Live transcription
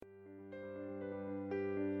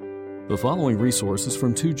The following resources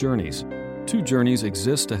from Two Journeys. Two Journeys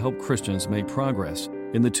exists to help Christians make progress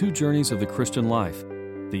in the two journeys of the Christian life,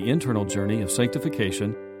 the internal journey of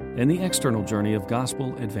sanctification and the external journey of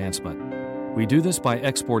gospel advancement. We do this by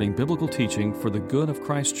exporting biblical teaching for the good of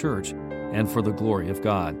Christ's church and for the glory of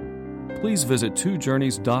God. Please visit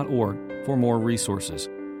twojourneys.org for more resources.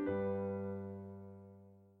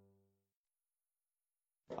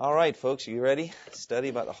 All right, folks, are you ready? Study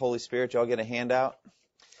about the Holy Spirit. Y'all get a handout?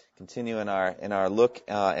 Continue in our look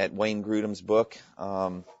at Wayne Grudem's book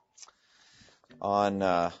on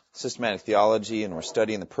systematic theology, and we're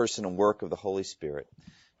studying the person and work of the Holy Spirit.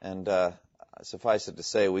 And suffice it to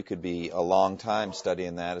say, we could be a long time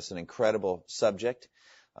studying that. It's an incredible subject.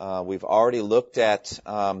 We've already looked at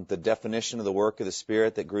the definition of the work of the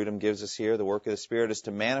Spirit that Grudem gives us here. The work of the Spirit is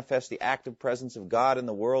to manifest the active presence of God in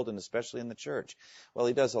the world and especially in the church. Well,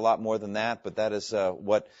 he does a lot more than that, but that is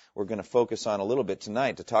what we're going to focus on a little bit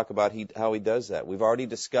tonight, to talk about how he does that. We've already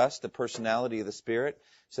discussed the personality of the Spirit.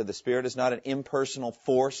 So the Spirit is not an impersonal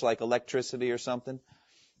force like electricity or something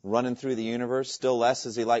running through the universe. Still less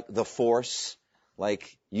is he like the Force.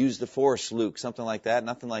 Like, use the Force, Luke, something like that,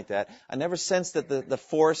 nothing like that. I never sensed that the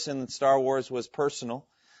Force in Star Wars was personal.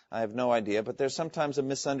 I have no idea, but there's sometimes a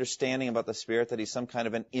misunderstanding about the Spirit, that he's some kind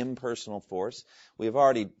of an impersonal force. We have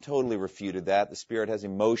already totally refuted that. The Spirit has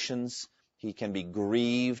emotions. He can be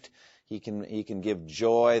grieved. He can give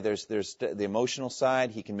joy. There's the emotional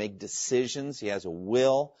side. He can make decisions. He has a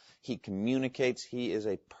will. He communicates. He is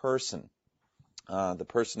a person. The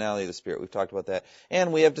personality of the Spirit. We've talked about that.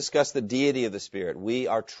 And we have discussed the deity of the Spirit. We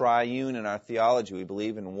are triune in our theology. We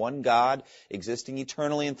believe in one God existing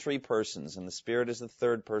eternally in three persons, and the Spirit is the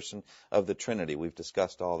third person of the Trinity. We've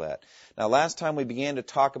discussed all that. Now, last time we began to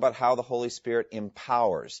talk about how the Holy Spirit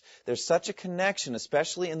empowers. There's such a connection,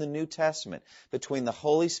 especially in the New Testament, between the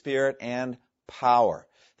Holy Spirit and power.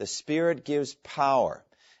 The Spirit gives power.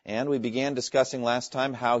 And we began discussing last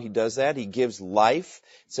time how he does that. He gives life.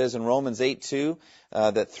 It says in Romans 8:2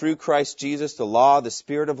 that through Christ Jesus, the law, the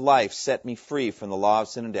Spirit of life, set me free from the law of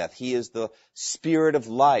sin and death. He is the Spirit of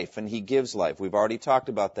life, and he gives life. We've already talked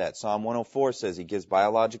about that. Psalm 104 says he gives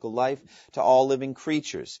biological life to all living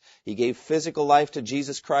creatures. He gave physical life to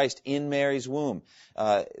Jesus Christ in Mary's womb.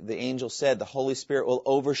 The angel said the Holy Spirit will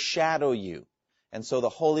overshadow you. And so the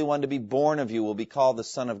Holy One to be born of you will be called the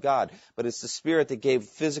Son of God. But it's the Spirit that gave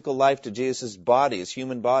physical life to Jesus' body, his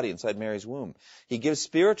human body inside Mary's womb. He gives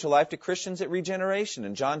spiritual life to Christians at regeneration.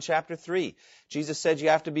 In John chapter 3, Jesus said you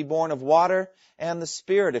have to be born of water and the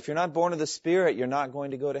Spirit. If you're not born of the Spirit, you're not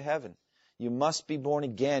going to go to heaven. You must be born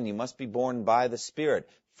again. You must be born by the Spirit.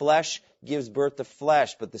 Flesh gives birth to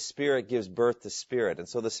flesh, but the Spirit gives birth to spirit. And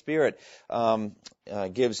so the Spirit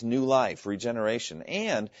gives new life, regeneration.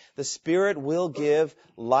 And the Spirit will give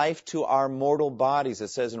life to our mortal bodies, it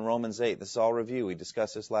says in Romans 8. This is all review. We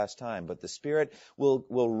discussed this last time. But the Spirit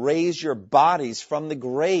will raise your bodies from the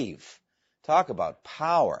grave. Talk about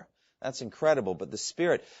power. That's incredible. But the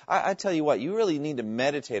Spirit, I tell you what, you really need to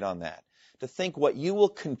meditate on that, to think what you will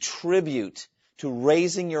contribute to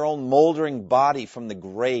raising your own moldering body from the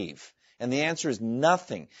grave. And the answer is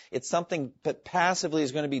nothing. It's something that passively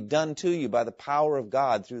is going to be done to you by the power of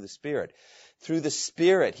God through the Spirit. Through the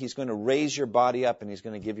Spirit, He's going to raise your body up, and He's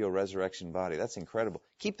going to give you a resurrection body. That's incredible.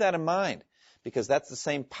 Keep that in mind, because that's the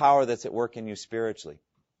same power that's at work in you spiritually.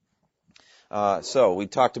 So we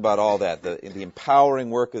talked about all that, the empowering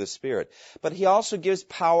work of the Spirit. But He also gives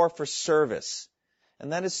power for service.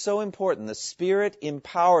 And that is so important. The Spirit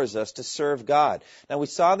empowers us to serve God. Now, we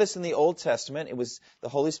saw this in the Old Testament. The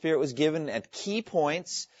Holy Spirit was given at key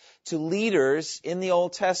points to leaders in the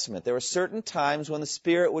Old Testament. There were certain times when the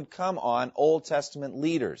Spirit would come on Old Testament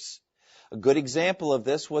leaders. A good example of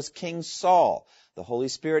this was King Saul. The Holy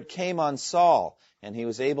Spirit came on Saul, and he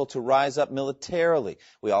was able to rise up militarily.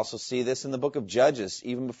 We also see this in the book of Judges,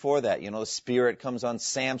 even before that. The Spirit comes on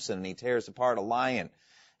Samson, and he tears apart a lion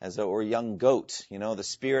as though it were a young goat. The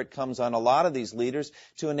Spirit comes on a lot of these leaders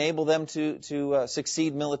to enable them to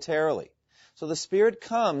succeed militarily. So the Spirit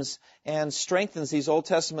comes and strengthens these Old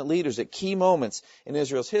Testament leaders at key moments in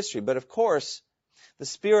Israel's history. But of course, the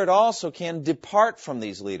Spirit also can depart from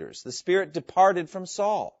these leaders. The Spirit departed from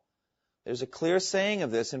Saul. There's a clear saying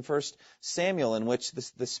of this in 1 Samuel, in which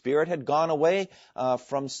the Spirit had gone away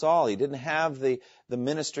from Saul. He didn't have the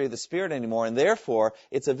ministry of the Spirit anymore. And therefore,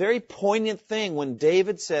 it's a very poignant thing when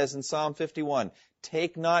David says in Psalm 51,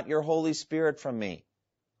 "Take not your Holy Spirit from me."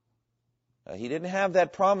 He didn't have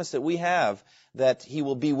that promise that we have, that He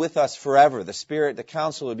will be with us forever. The Spirit, the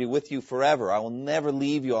Counselor, will be with you forever. I will never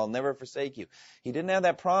leave you. I'll never forsake you. He didn't have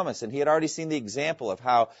that promise, and he had already seen the example of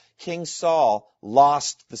how King Saul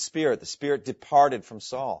lost the Spirit. The Spirit departed from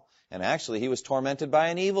Saul, and actually he was tormented by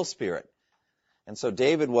an evil spirit. And so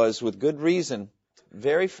David was, with good reason,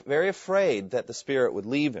 very, very afraid that the Spirit would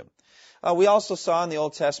leave him. We also saw in the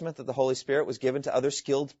Old Testament that the Holy Spirit was given to other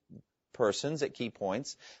skilled persons at key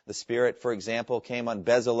points. The Spirit, for example, came on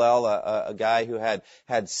Bezalel, a guy who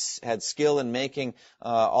had skill in making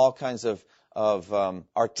all kinds of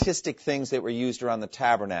artistic things that were used around the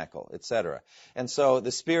tabernacle, etc. And so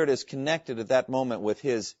the Spirit is connected at that moment with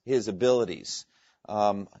his abilities,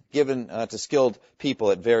 given to skilled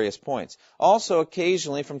people at various points. Also,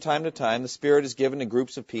 occasionally, from time to time, the Spirit is given to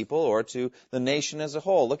groups of people or to the nation as a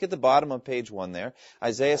whole. Look at the bottom of page 1 there,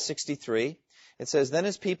 Isaiah 63. It says, "Then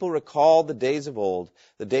his people recalled the days of old,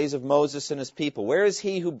 the days of Moses and his people. Where is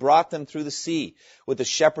he who brought them through the sea with the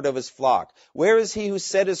shepherd of his flock? Where is he who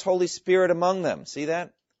set his Holy Spirit among them?" See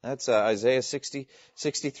that? That's Isaiah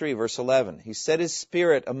 63, verse 11. He set his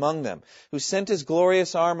Spirit among them, who sent his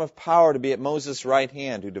glorious arm of power to be at Moses' right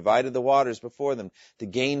hand, who divided the waters before them to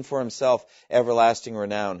gain for himself everlasting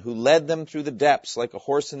renown, who led them through the depths like a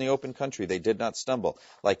horse in the open country. They did not stumble.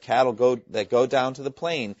 Like cattle that go down to the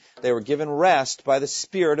plain, they were given rest by the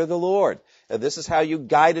Spirit of the Lord. This is how you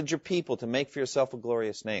guided your people to make for yourself a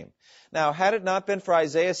glorious name. Now, had it not been for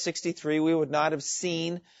Isaiah 63, we would not have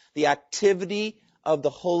seen the activity of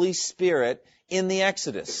the Holy Spirit in the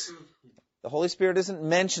Exodus. The Holy Spirit isn't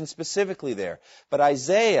mentioned specifically there. But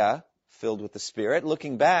Isaiah, filled with the Spirit,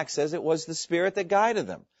 looking back, says it was the Spirit that guided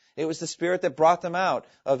them. It was the Spirit that brought them out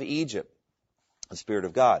of Egypt. The Spirit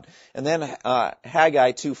of God. And then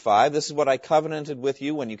Haggai 2:5, "This is what I covenanted with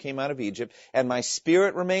you when you came out of Egypt, and my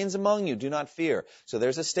Spirit remains among you. Do not fear." So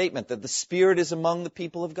there's a statement that the Spirit is among the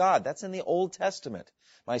people of God. That's in the Old Testament.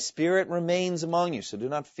 My Spirit remains among you, so do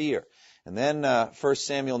not fear. And then 1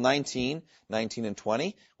 Samuel 19 and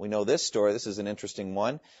 20. We know this story. This is an interesting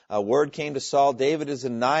one. A word came to Saul, "David is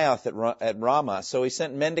in Naioth at Ramah," so he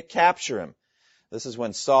sent men to capture him. This is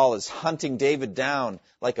when Saul is hunting David down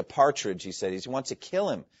like a partridge, he said. He wants to kill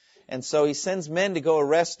him. And so he sends men to go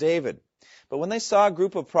arrest David. But when they saw a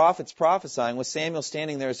group of prophets prophesying, with Samuel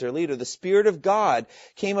standing there as their leader, the Spirit of God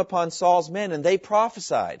came upon Saul's men, and they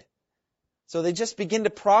prophesied. So they just begin to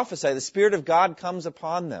prophesy. The Spirit of God comes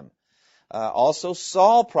upon them. Also,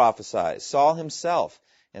 Saul prophesies, Saul himself.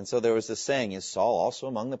 And so there was this saying, is Saul also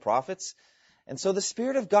among the prophets? And so the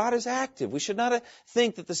Spirit of God is active. We should not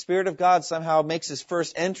think that the Spirit of God somehow makes his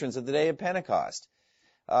first entrance at the day of Pentecost.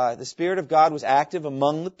 The Spirit of God was active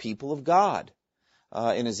among the people of God.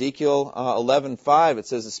 In Ezekiel 11:5, it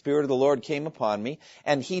says, "The Spirit of the Lord came upon me,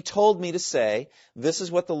 and he told me to say, this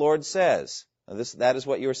is what the Lord says." That is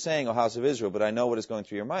what you are saying, O house of Israel, but I know what is going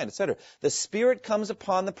through your mind, etc. The Spirit comes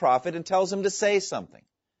upon the prophet and tells him to say something.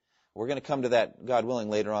 We're going to come to that, God willing,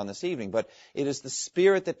 later on this evening. But it is the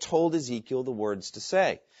Spirit that told Ezekiel the words to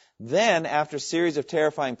say. Then, after a series of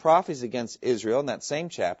terrifying prophecies against Israel in that same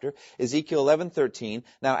chapter, Ezekiel 11:13,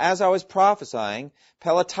 "Now as I was prophesying,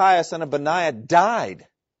 Pelatiah son of Benaiah died."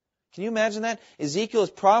 Can you imagine that? Ezekiel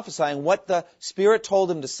is prophesying what the Spirit told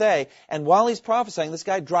him to say, and while he's prophesying, this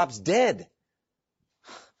guy drops dead.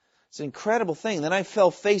 It's an incredible thing. Then I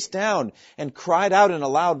fell face down and cried out in a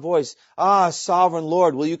loud voice, "Ah, sovereign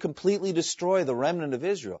Lord, will you completely destroy the remnant of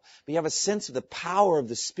Israel?" But you have a sense of the power of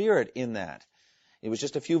the Spirit in that. It was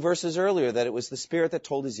just a few verses earlier that it was the Spirit that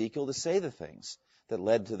told Ezekiel to say the things that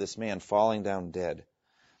led to this man falling down dead.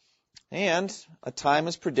 And a time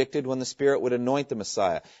is predicted when the Spirit would anoint the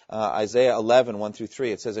Messiah. Isaiah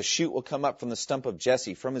 11:1-3, it says, "A shoot will come up from the stump of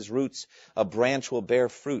Jesse. From his roots a branch will bear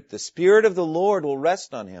fruit. The Spirit of the Lord will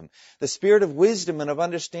rest on him. The Spirit of wisdom and of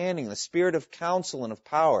understanding, the Spirit of counsel and of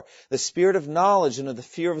power, the Spirit of knowledge and of the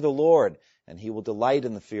fear of the Lord. And he will delight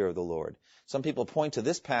in the fear of the Lord." Some people point to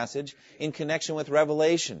this passage in connection with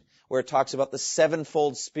Revelation, where it talks about the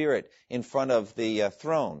sevenfold Spirit in front of the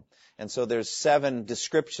throne. And so there's 7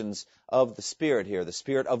 descriptions of the Spirit here. The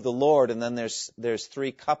Spirit of the Lord, and then there's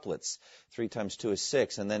 3 couplets. 3 times 2 is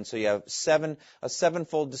 6. And then so you have a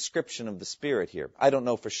sevenfold description of the Spirit here. I don't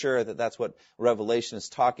know for sure that that's what Revelation is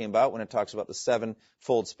talking about when it talks about the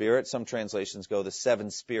sevenfold Spirit. Some translations go the 7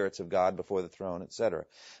 spirits of God before the throne, etc.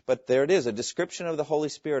 But there it is, a description of the Holy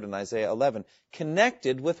Spirit in Isaiah 11,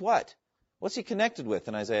 connected with what? What's he connected with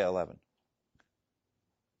in Isaiah 11?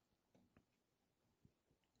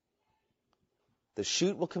 The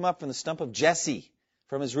shoot will come up from the stump of Jesse.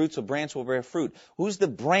 From his roots a branch will bear fruit. Who's the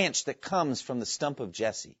branch that comes from the stump of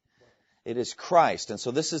Jesse? It is Christ. And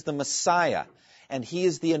so this is the Messiah. and He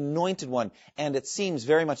is the anointed one, and it seems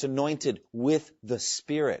very much anointed with the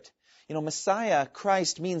Spirit. You know, Messiah,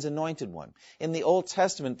 Christ, means anointed one. In the Old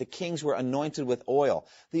Testament, the kings were anointed with oil.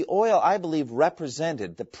 The oil, I believe,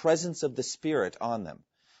 represented the presence of the Spirit on them.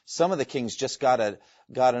 Some of the kings just got an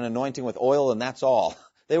anointing with oil, and that's all.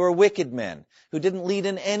 They were wicked men who didn't lead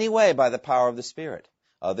in any way by the power of the Spirit.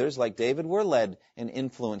 Others, like David, were led and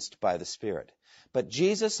influenced by the Spirit. But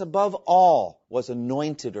Jesus, above all, was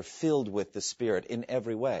anointed or filled with the Spirit in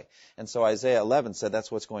every way. And so Isaiah 11 said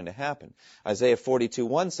that's what's going to happen. Isaiah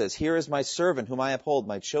 42:1 says, "Here is my servant whom I uphold,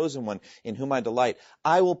 my chosen one in whom I delight.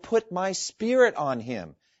 I will put my Spirit on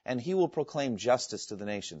him, and he will proclaim justice to the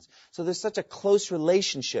nations." So there's such a close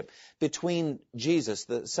relationship between Jesus,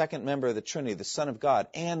 the second member of the Trinity, the Son of God,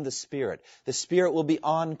 and the Spirit. The Spirit will be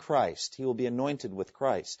on Christ. He will be anointed with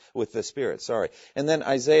the Spirit. And then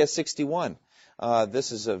Isaiah 61.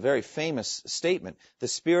 This is a very famous statement. "The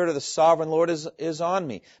Spirit of the Sovereign Lord is on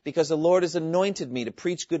me, because the Lord has anointed me to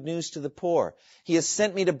preach good news to the poor. He has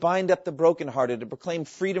sent me to bind up the brokenhearted, to proclaim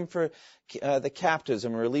freedom for the captives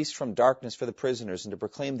and release from darkness for the prisoners, and to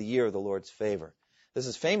proclaim the year of the Lord's favor." This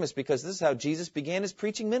is famous because this is how Jesus began his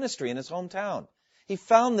preaching ministry in his hometown. He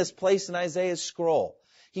found this place in Isaiah's scroll.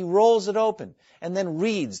 He rolls it open and then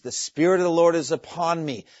reads, "The Spirit of the Lord is upon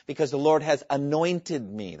me, because the Lord has anointed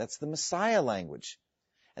me." That's the Messiah language.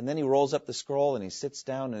 And then he rolls up the scroll and he sits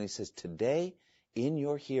down and he says, "Today, in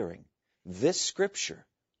your hearing, this scripture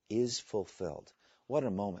is fulfilled." What a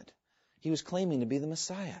moment. He was claiming to be the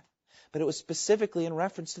Messiah. But it was specifically in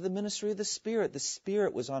reference to the ministry of the Spirit. The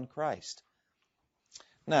Spirit was on Christ.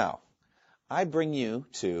 Now, I bring you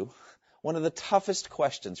to one of the toughest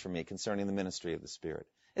questions for me concerning the ministry of the Spirit.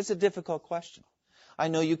 It's a difficult question. I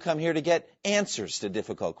know you come here to get answers to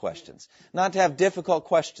difficult questions, not to have difficult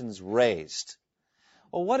questions raised.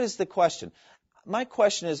 Well, what is the question? My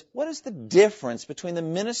question is, what is the difference between the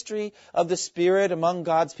ministry of the Spirit among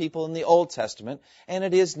God's people in the Old Testament and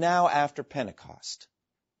it is now after Pentecost?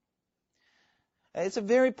 It's a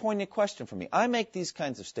very poignant question for me. I make these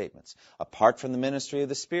kinds of statements. Apart from the ministry of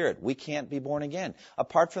the Spirit, we can't be born again.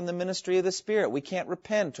 Apart from the ministry of the Spirit, we can't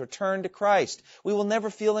repent or turn to Christ. We will never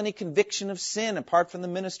feel any conviction of sin apart from the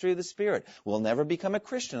ministry of the Spirit. We'll never become a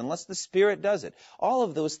Christian unless the Spirit does it. All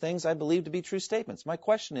of those things I believe to be true statements. My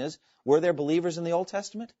question is, were there believers in the Old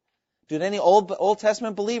Testament? Did any Old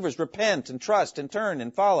Testament believers repent and trust and turn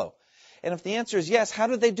and follow? And if the answer is yes, how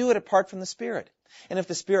did they do it apart from the Spirit? And if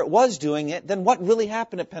the Spirit was doing it, then what really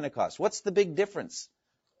happened at Pentecost? What's the big difference?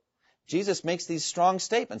 Jesus makes these strong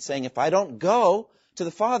statements saying, if I don't go to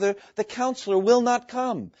the Father, the Counselor will not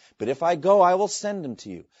come. But if I go, I will send him to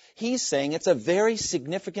you. He's saying it's a very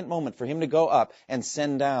significant moment for him to go up and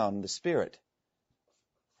send down the Spirit.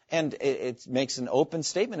 And it makes an open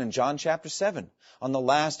statement in John chapter 7. On the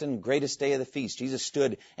last and greatest day of the feast, Jesus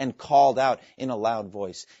stood and called out in a loud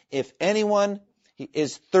voice, "If anyone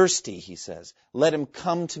is thirsty," he says, "let him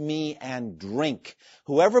come to me and drink.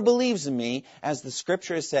 Whoever believes in me, as the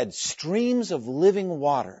Scripture has said, streams of living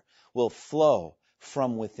water will flow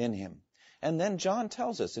from within him." And then John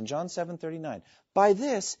tells us in John 7:39, by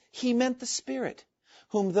this he meant the Spirit,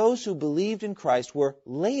 whom those who believed in Christ were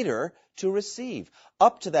later to receive.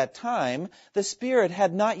 Up to that time, the Spirit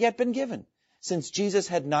had not yet been given, since Jesus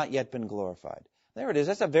had not yet been glorified. There it is.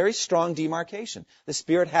 That's a very strong demarcation. The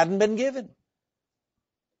Spirit hadn't been given.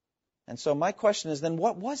 And so my question is then,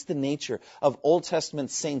 what was the nature of Old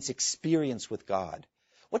Testament saints' experience with God?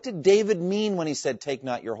 What did David mean when he said, "Take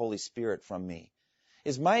not your Holy Spirit from me"?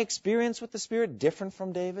 Is my experience with the Spirit different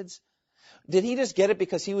from David's? Did he just get it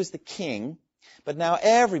because he was the king, but now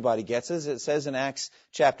everybody gets it, as it says in Acts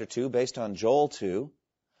chapter 2, based on Joel 2,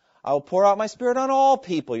 "I will pour out my Spirit on all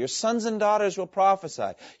people. Your sons and daughters will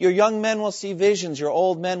prophesy. Your young men will see visions. Your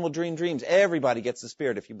old men will dream dreams." Everybody gets the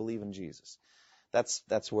Spirit if you believe in Jesus.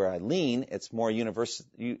 That's where I lean. It's more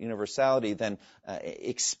universality than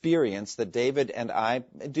experience, that David and I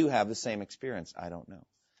do have the same experience. I don't know.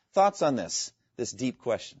 Thoughts on this deep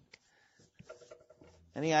question?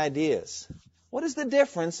 Any ideas? What is the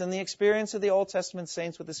difference in the experience of the Old Testament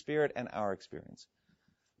saints with the Spirit and our experience?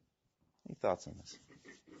 Any thoughts on this?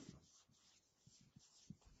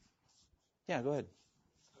 Yeah, go ahead.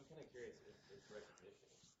 I'm kind of curious if it's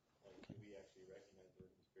recognition. Like, do we actually recognize the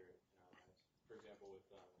Spirit in our lives? For example, with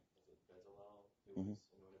Bezalel, who was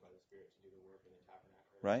anointed by the Spirit to do the work in the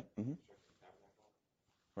tabernacle. Right. Construction of the tabernacle.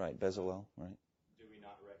 Right, Bezalel, right. Do we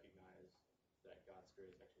not recognize that God's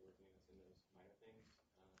Spirit is actually working in us in those minor things?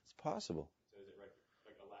 It's possible. So is it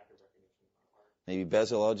like a lack of recognition on our part? Maybe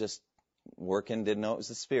Bezalel just working, didn't know it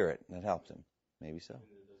was the Spirit that helped him. Maybe so. In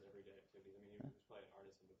those everyday activities. I mean, he was probably an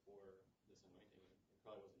artisan before this anointing. It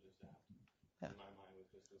probably wasn't just that. Yeah. In my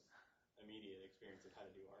immediate experience of how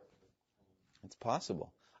to do art. It's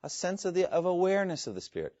possible. A sense of awareness of the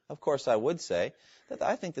Spirit. Of course, I would say that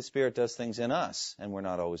I think the Spirit does things in us, and we're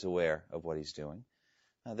not always aware of what He's doing.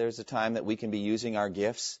 There's a time that we can be using our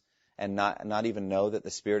gifts and not even know that the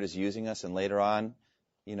Spirit is using us, and later on,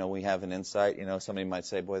 we have an insight. Somebody might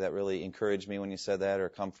say, boy, that really encouraged me when you said that, or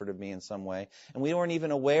comforted me in some way. And we weren't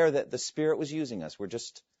even aware that the Spirit was using us. We're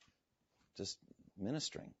just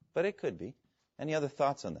ministering. But it could be. Any other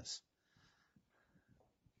thoughts on this?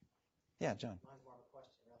 Yeah, John. Mine's more of a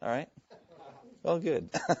question. All right. Well, good.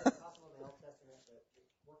 Is it possible in the Old Testament that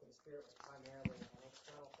the work of the Spirit was primarily an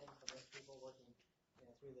external thing for those people working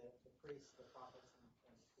through the priests, the prophets,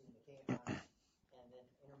 and even the Canaanites, and then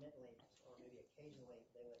intermittently, or maybe occasionally,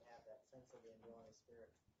 they would have that sense of the indwelling Spirit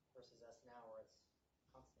versus us now where it's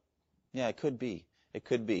constant? Yeah, it could be. It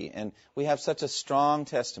could be. And we have such a strong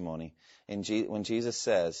testimony when Jesus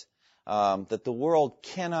says that the world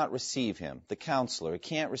cannot receive Him, the Counselor. It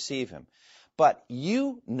can't receive Him. But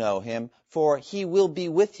you know Him, for He will be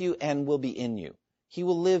with you and will be in you. He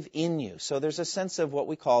will live in you. So there's a sense of what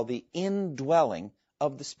we call the indwelling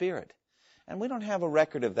of the Spirit. And we don't have a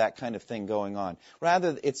record of that kind of thing going on.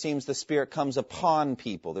 Rather, it seems the Spirit comes upon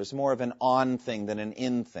people. There's more of an on thing than an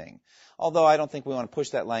in thing. Although I don't think we want to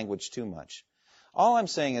push that language too much. All I'm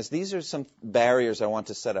saying is these are some barriers I want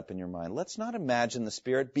to set up in your mind. Let's not imagine the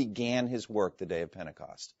Spirit began His work the day of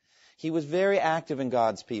Pentecost. He was very active in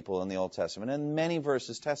God's people in the Old Testament, and many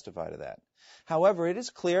verses testify to that. However, it is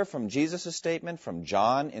clear from Jesus' statement, from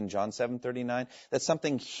John in John 7:39, that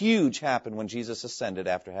something huge happened when Jesus ascended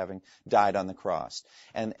after having died on the cross.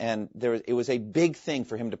 And it was a big thing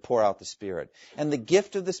for Him to pour out the Spirit. And the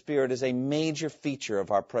gift of the Spirit is a major feature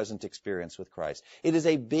of our present experience with Christ. It is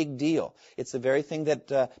a big deal. It's the very thing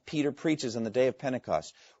that Peter preaches on the day of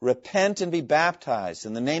Pentecost. Repent and be baptized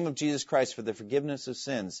in the name of Jesus Christ for the forgiveness of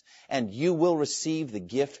sins, and you will receive the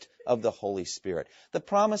gift of the Holy Spirit. The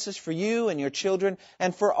promise is for you and your children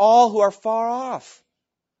and for all who are far off,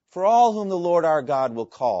 for all whom the Lord our God will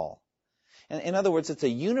call. And in other words, it's a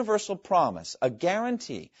universal promise, a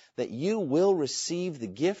guarantee that you will receive the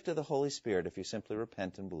gift of the Holy Spirit if you simply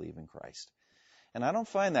repent and believe in Christ. And I don't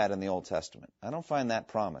find that in the Old Testament. I don't find that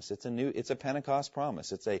promise. It's a Pentecost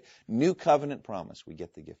promise. It's a new covenant promise. We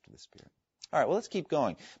get the gift of the Spirit. All right, well, let's keep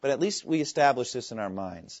going. But at least we establish this in our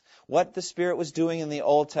minds. What the Spirit was doing in the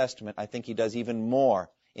Old Testament, I think He does even more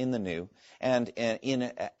in the New, and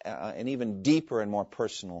in an even deeper and more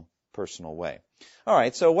personal way. All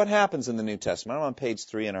right, so what happens in the New Testament? I'm on page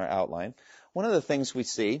 3 in our outline. One of the things we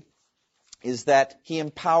see is that He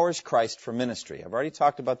empowers Christ for ministry. I've already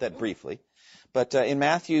talked about that briefly. But in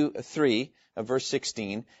Matthew 3, verse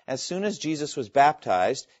 16, as soon as Jesus was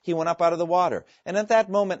baptized, He went up out of the water. And at that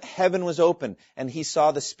moment, heaven was open, and He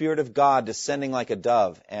saw the Spirit of God descending like a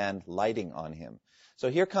dove and lighting on Him. So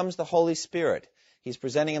here comes the Holy Spirit. He's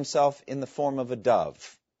presenting Himself in the form of a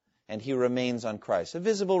dove, and He remains on Christ, a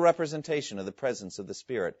visible representation of the presence of the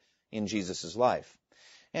Spirit in Jesus' life.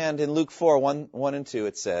 And in Luke 4, 1 and 2,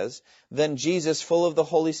 it says, Then Jesus, full of the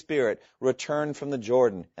Holy Spirit, returned from the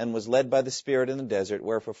Jordan and was led by the Spirit in the desert,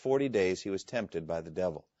 where for 40 days He was tempted by the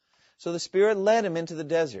devil. So the Spirit led Him into the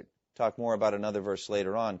desert. Talk more about another verse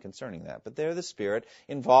later on concerning that. But there the Spirit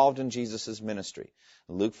involved in Jesus' ministry.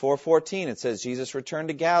 In Luke 4:14, it says, Jesus returned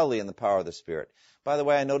to Galilee in the power of the Spirit. By the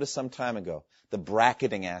way, I noticed some time ago the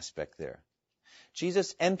bracketing aspect there.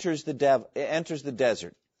 Jesus enters the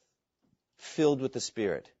desert filled with the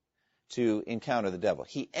Spirit to encounter the devil.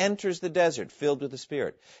 He enters the desert filled with the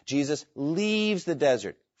Spirit. Jesus leaves the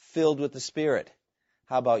desert filled with the Spirit.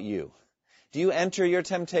 How about you? Do you enter your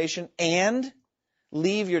temptation and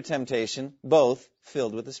leave your temptation both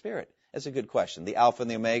filled with the Spirit? That's a good question. The Alpha and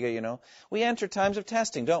the Omega, We enter times of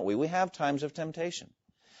testing, don't we? We have times of temptation.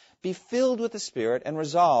 Be filled with the Spirit and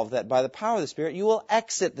resolve that by the power of the Spirit you will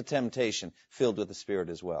exit the temptation filled with the Spirit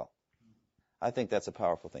as well. I think that's a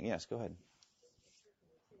powerful thing. Yes, go ahead.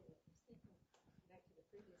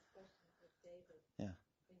 Yeah.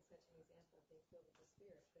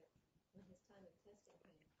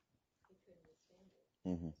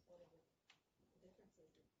 Mm-hmm.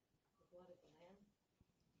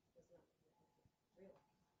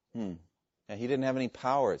 Yeah, He didn't have any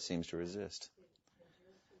power, it seems, to resist.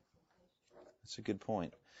 That's a good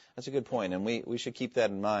point. And we should keep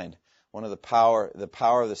that in mind. One of the power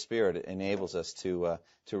of the Spirit enables us to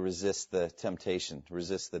resist the temptation, to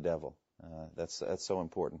resist the devil. That's so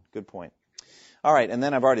important. Good point. All right, and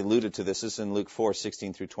then I've already alluded to this. This is in Luke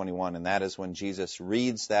 4:16 through 21, and that is when Jesus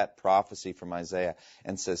reads that prophecy from Isaiah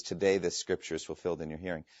and says, "Today this scripture is fulfilled in your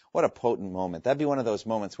hearing." What a potent moment. That'd be one of those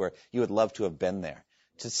moments where you would love to have been there,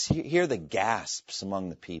 to hear the gasps among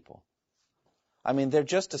the people. I mean, they're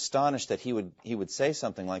just astonished that he would say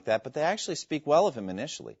something like that, but they actually speak well of him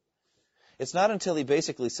initially. It's not until he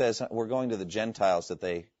basically says, we're going to the Gentiles, that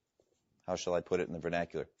they, how shall I put it in the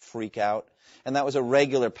vernacular, freak out. And that was a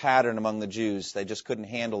regular pattern among the Jews. They just couldn't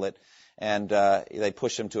handle it, and they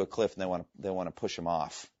push him to a cliff, and they want to push him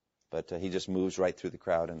off. But he just moves right through the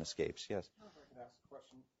crowd and escapes. Yes? I don't know if I could ask a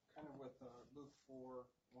question, kind of with Luke 4,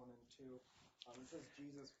 1 and 2. It says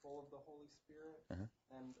Jesus full of the Holy Spirit,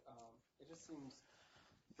 and it just seems,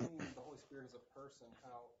 thinking the Holy Spirit is a person,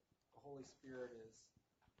 how the Holy Spirit is,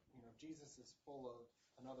 Jesus is full of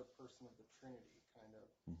another person of the Trinity, kind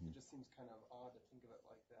of. It just seems kind of odd to think of it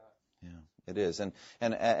like that. Yeah, it is.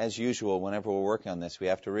 And as usual, whenever we're working on this, we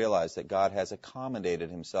have to realize that God has accommodated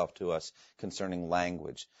himself to us concerning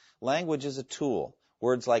language. Language is a tool.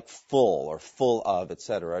 Words like full or full of,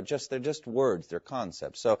 etc., they're just words, they're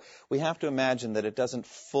concepts. So we have to imagine that it doesn't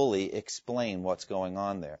fully explain what's going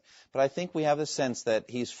on there. But I think we have the sense that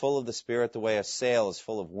he's full of the Spirit the way a sail is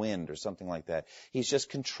full of wind or something like that. He's just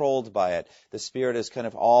controlled by it. The Spirit is kind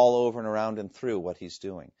of all over and around and through what he's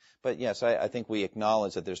doing. But yes, I think we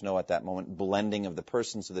acknowledge that there's no, at that moment, blending of the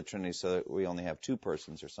persons of the Trinity so that we only have two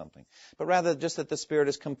persons or something. But rather just that the Spirit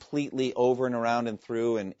is completely over and around and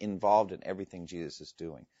through and involved in everything Jesus is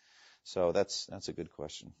doing. So that's a good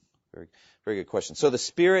question. Very, very good question. So the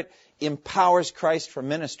Spirit empowers Christ for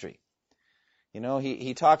ministry.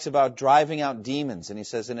 He talks about driving out demons, and he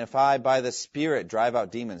says, and if I by the Spirit drive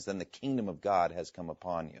out demons, then the kingdom of God has come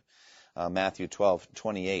upon you. Matthew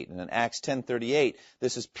 12:28. And in Acts 10:38,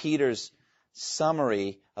 this is Peter's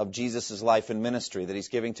summary of Jesus' life and ministry that he's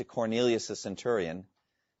giving to Cornelius the centurion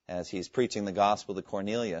as he's preaching the gospel to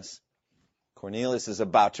Cornelius. Cornelius is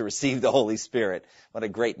about to receive the Holy Spirit. What a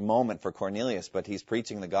great moment for Cornelius, but he's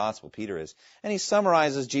preaching the gospel, Peter is. And he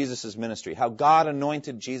summarizes Jesus' ministry, how God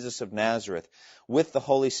anointed Jesus of Nazareth with the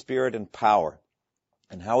Holy Spirit and power,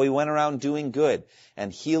 and how he went around doing good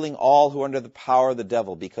and healing all who are under the power of the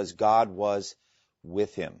devil, because God was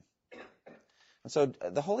with him. And so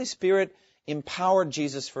the Holy Spirit empowered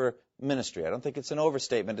Jesus for ministry. I don't think it's an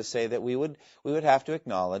overstatement to say that we would have to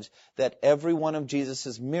acknowledge that every one of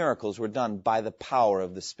Jesus' miracles were done by the power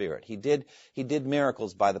of the Spirit. He did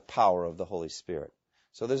miracles by the power of the Holy Spirit.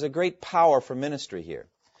 So there's a great power for ministry here.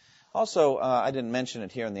 Also, I didn't mention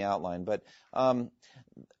it here in the outline, but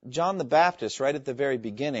John the Baptist, right at the very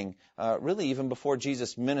beginning, really even before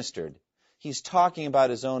Jesus ministered, he's talking about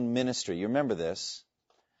his own ministry. You remember this?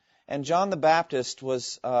 And John the Baptist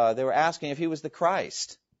they were asking if he was the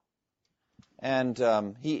Christ. And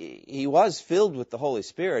he was filled with the Holy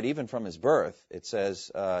Spirit even from his birth. It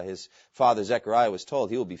says his father Zechariah was told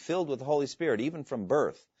he will be filled with the Holy Spirit even from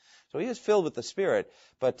birth. So he was filled with the Spirit,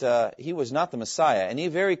 but he was not the Messiah. And he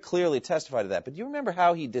very clearly testified to that. But do you remember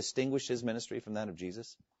how he distinguished his ministry from that of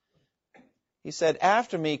Jesus? He said,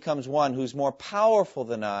 after me comes one who's more powerful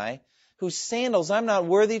than I, whose sandals I'm not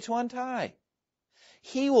worthy to untie.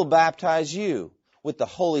 He will baptize you with the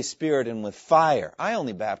Holy Spirit and with fire. I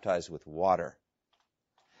only baptize with water.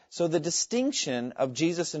 So the distinction of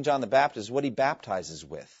Jesus and John the Baptist is what he baptizes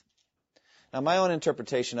with. Now, my own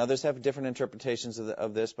interpretation, others have different interpretations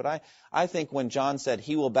of this, but I think when John said,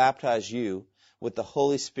 he will baptize you with the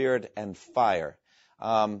Holy Spirit and fire,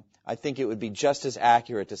 I think it would be just as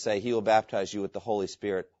accurate to say he will baptize you with the Holy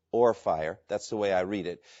Spirit or fire. That's the way I read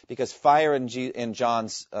it. Because fire in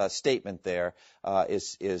John's statement there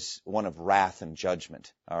is one of wrath and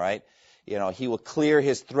judgment. All right? He will clear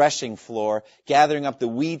his threshing floor, gathering up the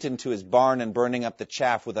wheat into his barn and burning up the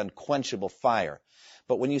chaff with unquenchable fire.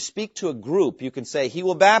 But when you speak to a group, you can say, he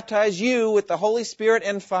will baptize you with the Holy Spirit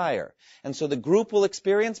and fire. And so the group will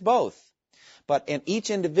experience both. But each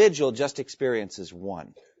individual just experiences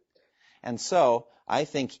one. And so I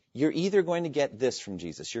think you're either going to get this from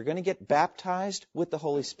Jesus. You're going to get baptized with the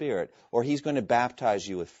Holy Spirit, or he's going to baptize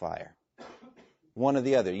you with fire. One or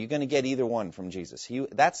the other. You're going to get either one from Jesus.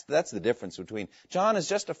 That's the difference between... John is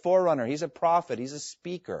just a forerunner. He's a prophet. He's a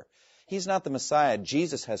speaker. He's not the Messiah.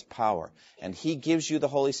 Jesus has power. And he gives you the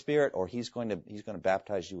Holy Spirit, or he's going to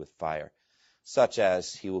baptize you with fire, such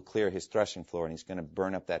as he will clear his threshing floor and he's going to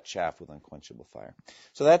burn up that chaff with unquenchable fire.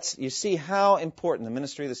 So you see how important the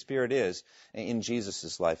ministry of the Spirit is in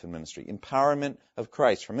Jesus' life and ministry. Empowerment of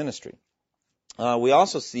Christ for ministry. We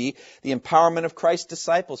also see the empowerment of Christ's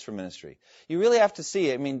disciples for ministry. You really have to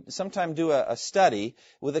see, sometime do a study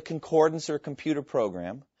with a concordance or a computer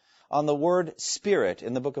program on the word Spirit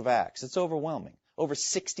in the book of Acts. It's overwhelming. Over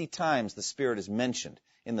 60 times the Spirit is mentioned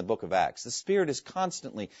in the book of Acts. The Spirit is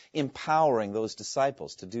constantly empowering those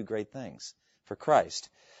disciples to do great things for Christ.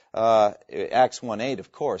 Acts 1:8,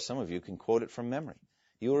 of course, some of you can quote it from memory.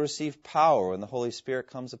 You will receive power when the Holy Spirit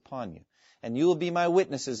comes upon you. And you will be my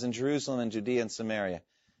witnesses in Jerusalem and Judea and Samaria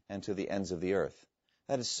and to the ends of the earth.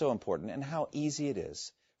 That is so important. And how easy it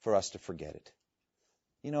is for us to forget it.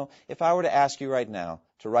 You know, if I were to ask you right now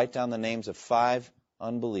to write down the names of 5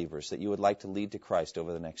 unbelievers that you would like to lead to Christ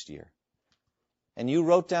over the next year, and you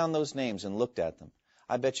wrote down those names and looked at them,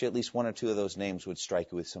 I bet you at least 1 or 2 of those names would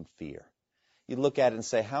strike you with some fear. You'd look at it and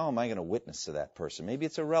say, how am I going to witness to that person? Maybe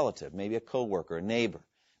it's a relative, maybe a coworker, a neighbor.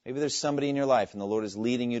 Maybe there's somebody in your life and the Lord is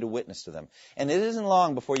leading you to witness to them. And it isn't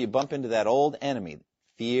long before you bump into that old enemy,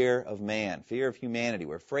 fear of man, fear of humanity.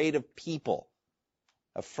 We're afraid of people,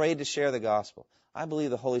 afraid to share the gospel. I believe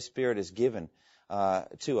the Holy Spirit is given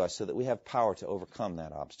to us so that we have power to overcome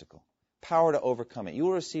that obstacle, power to overcome it. You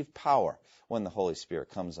will receive power when the Holy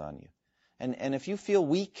Spirit comes on you. And if you feel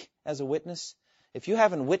weak as a witness, if you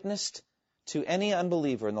haven't witnessed to any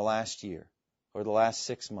unbeliever in the last year or the last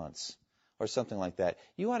 6 months or something like that,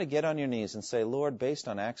 you ought to get on your knees and say, Lord, based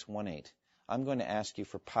on Acts 1:8, I'm going to ask you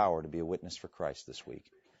for power to be a witness for Christ this week.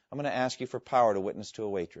 I'm going to ask you for power to witness to a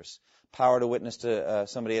waitress, power to witness to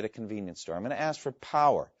somebody at a convenience store. I'm going to ask for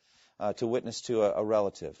power to witness to a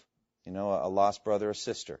relative, you know, a lost brother or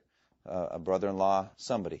sister, a brother-in-law,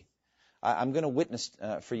 somebody. I'm going to witness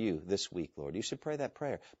for you this week, Lord. You should pray that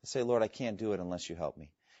prayer. Say, Lord, I can't do it unless you help me.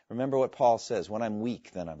 Remember what Paul says, when I'm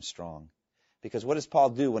weak, then I'm strong. Because what does Paul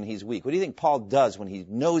do when he's weak? What do you think Paul does when he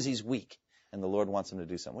knows he's weak and the Lord wants him to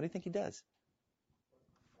do something? What do you think he does?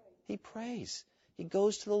 He prays. He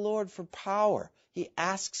goes to the Lord for power. He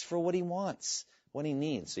asks for what he wants, what he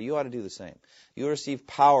needs. So you ought to do the same. You'll receive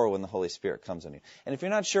power when the Holy Spirit comes on you. And if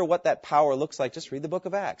you're not sure what that power looks like, just read the book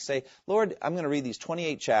of Acts. Say, Lord, I'm going to read these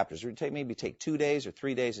 28 chapters. Maybe take 2 days or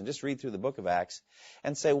 3 days and just read through the book of Acts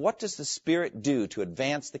and say, what does the Spirit do to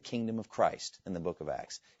advance the kingdom of Christ in the book of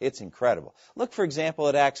Acts? It's incredible. Look, for example,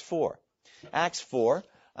 at Acts 4. Acts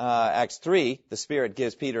 3, the Spirit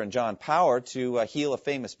gives Peter and John power to heal a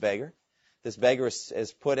famous beggar. This beggar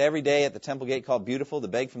is put every day at the temple gate called Beautiful to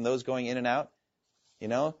beg from those going in and out. You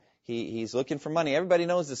know, he's looking for money. Everybody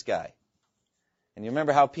knows this guy. And you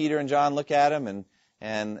remember how Peter and John look at him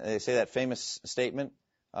and they say that famous statement,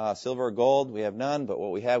 silver or gold we have none, but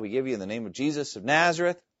what we have we give you in the name of Jesus of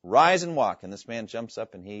Nazareth. Rise and walk. And this man jumps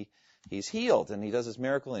up and he's healed and he does this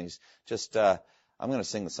miracle and he's just, I'm going to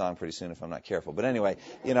sing the song pretty soon if I'm not careful. But anyway,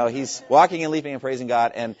 you know, he's walking and leaping and praising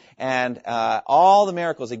God. And all the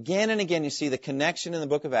miracles, again and again, you see the connection in the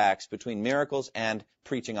book of Acts between miracles and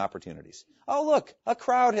preaching opportunities. Oh, look, a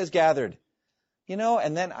crowd has gathered. You know,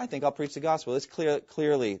 and then I think I'll preach the gospel. It's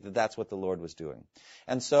clearly that that's what the Lord was doing.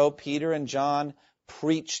 And so Peter and John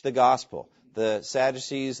preach the gospel. The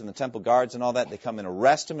Sadducees and the temple guards and all that, they come and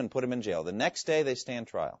arrest him and put him in jail. The next day they stand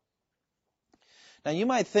trial. Now, you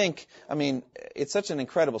might think, I mean, it's such an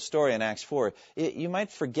incredible story in Acts 4. You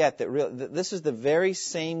might forget that this is the very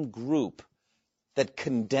same group that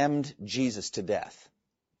condemned Jesus to death.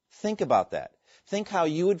 Think about that. Think how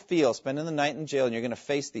you would feel spending the night in jail and you're going to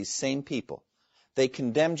face these same people. They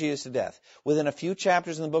condemned Jesus to death. Within a few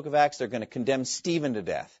chapters in the book of Acts, they're going to condemn Stephen to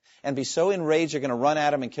death and be so enraged they're going to run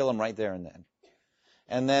at him and kill him right there and then.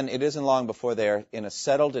 And then it isn't long before they're, in a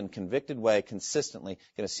settled and convicted way, consistently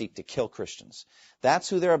going to seek to kill Christians. That's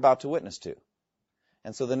who they're about to witness to.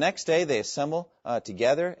 And so the next day they assemble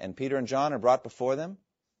together, and Peter and John are brought before them.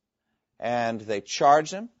 And they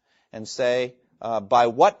charge them and say, by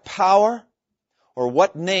what power or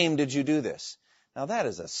what name did you do this? Now that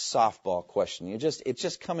is a softball question. It's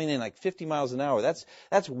just coming in like 50 miles an hour.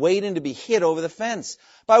 That's waiting to be hit over the fence.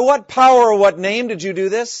 By what power or what name did you do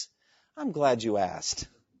this? I'm glad you asked.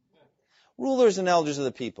 Rulers and elders of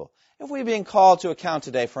the people, if we are being called to account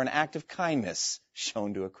today for an act of kindness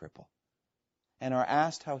shown to a cripple, and are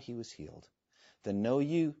asked how he was healed, then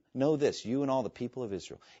know this, you and all the people of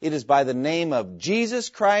Israel. It is by the name of Jesus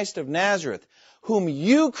Christ of Nazareth, whom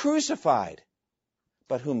you crucified,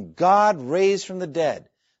 but whom God raised from the dead,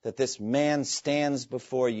 that this man stands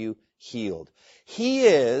before you healed. He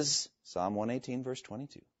is, Psalm 118, verse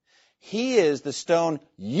 22, he is the stone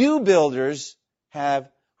you builders have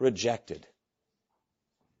rejected.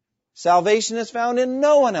 Salvation is found in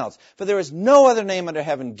no one else, for there is no other name under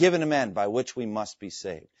heaven given to men by which we must be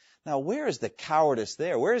saved. Now, where is the cowardice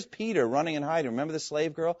there? Where is Peter running and hiding? Remember the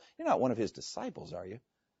slave girl? You're not one of his disciples, are you?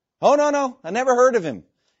 Oh, no, I never heard of him.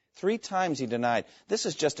 3 times he denied. This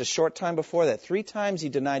is just a short time before that. 3 times he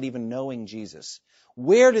denied even knowing Jesus.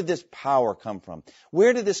 Where did this power come from?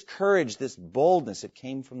 Where did this courage, this boldness? It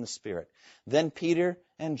came from the Spirit. Then Peter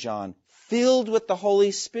and John, filled with the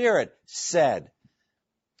Holy Spirit, said.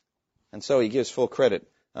 And so he gives full credit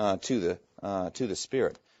to the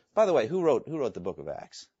Spirit. By the way, who wrote the book of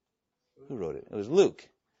Acts? Who wrote it? It was Luke.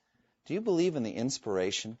 Do you believe in the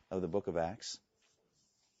inspiration of the book of Acts?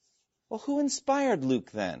 Well, who inspired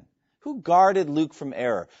Luke then? Who guarded Luke from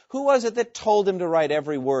error? Who was it that told him to write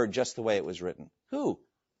every word just the way it was written? Who?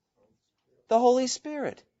 The Holy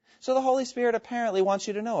Spirit. So the Holy Spirit apparently wants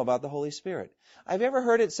you to know about the Holy Spirit. Have you ever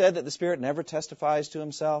heard it said that the Spirit never testifies to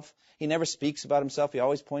himself? He never speaks about himself. He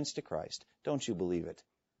always points to Christ. Don't you believe it?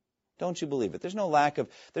 Don't you believe it? There's no lack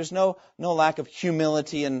of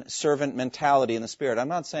humility and servant mentality in the Spirit. I'm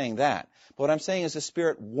not saying that. But what I'm saying is the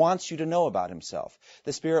Spirit wants you to know about himself.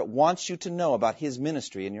 The Spirit wants you to know about his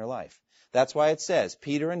ministry in your life. That's why it says,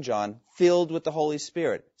 Peter and John, filled with the Holy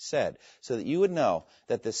Spirit, said, so that you would know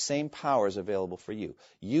that the same power is available for you.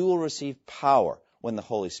 You will receive power when the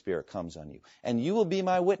Holy Spirit comes on you. And you will be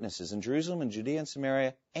my witnesses in Jerusalem and Judea and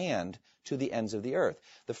Samaria and to the ends of the earth.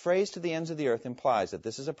 The phrase to the ends of the earth implies that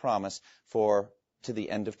this is a promise to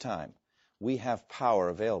the end of time. We have power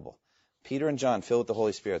available. Peter and John, filled with the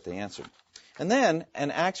Holy Spirit, they answered. And then,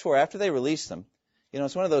 in Acts 4, after they released them,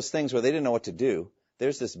 it's one of those things where they didn't know what to do.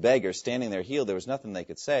 There's this beggar standing there healed. There was nothing they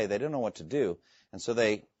could say. They didn't know what to do. And so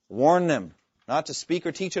they warned them not to speak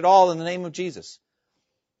or teach at all in the name of Jesus.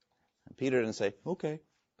 And Peter didn't say, okay,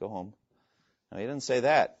 go home. No, he didn't say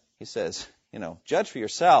that. He says, judge for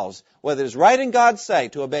yourselves whether it is right in God's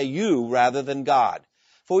sight to obey you rather than God.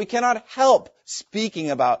 For we cannot help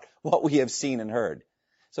speaking about what we have seen and heard.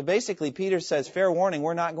 So basically, Peter says, fair warning,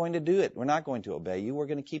 we're not going to do it. We're not going to obey you. We're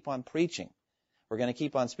going to keep on preaching. We're going to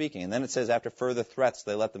keep on speaking. And then it says, after further threats,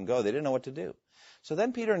 they let them go. They didn't know what to do. So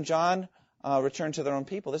then Peter and John returned to their own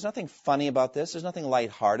people. There's nothing funny about this. There's nothing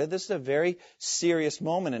lighthearted. This is a very serious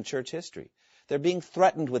moment in church history. They're being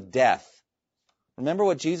threatened with death. Remember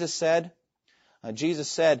what Jesus said? Jesus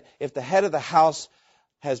said, if the head of the house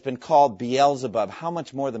has been called Beelzebub, how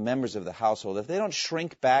much more the members of the household? If they don't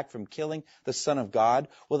shrink back from killing the Son of God,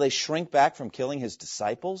 will they shrink back from killing his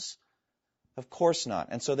disciples? Of course not.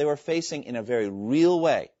 And so they were facing, in a very real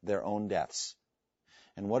way, their own deaths.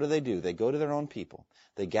 And what do? They go to their own people.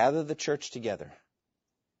 They gather the church together.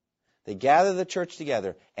 They gather the church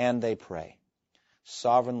together and they pray.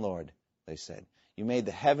 Sovereign Lord, they said, you made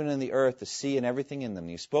the heaven and the earth, the sea and everything in them.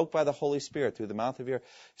 You spoke by the Holy Spirit through the mouth of your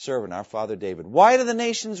servant, our father David. Why do the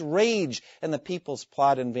nations rage and the peoples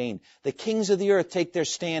plot in vain? The kings of the earth take their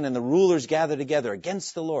stand and the rulers gather together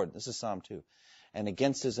against the Lord. This is Psalm 2. And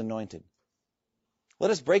against his anointed.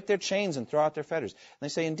 Let us break their chains and throw out their fetters. And they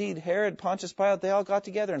say, indeed, Herod, Pontius Pilate, they all got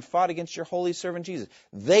together and fought against your holy servant Jesus.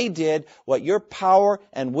 They did what your power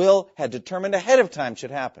and will had determined ahead of time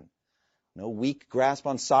should happen. No weak grasp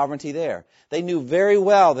on sovereignty there. They knew very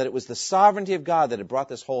well that it was the sovereignty of God that had brought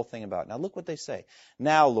this whole thing about. Now look what they say.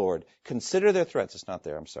 Now, Lord, consider their threats. It's not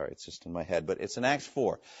there, I'm sorry, it's just in my head, but it's in Acts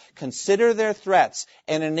 4. Consider their threats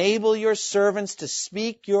and enable your servants to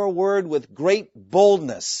speak your word with great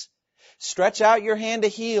boldness. Stretch out your hand to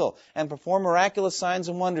heal and perform miraculous signs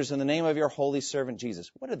and wonders in the name of your holy servant Jesus.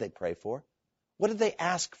 What did they pray for? What did they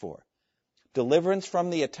ask for? Deliverance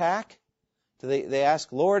from the attack? They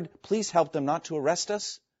ask, Lord, please help them not to arrest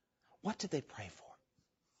us? What did they pray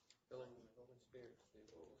for?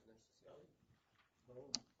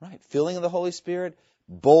 Right, filling of the Holy Spirit,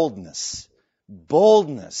 boldness.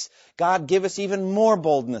 Boldness. God, give us even more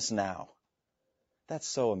boldness now. That's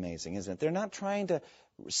so amazing, isn't it? They're not trying to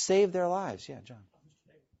save their lives. Yeah, John.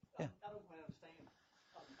 Yeah. I don't quite understand.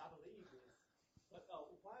 I believe this, but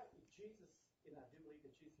why would Jesus, and I do believe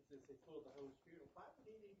that Jesus is full of the Holy Spirit, why would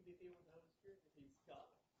he need to be filled with the Holy Spirit if he's God?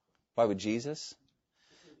 Why would Jesus?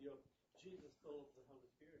 Because Jesus full of the Holy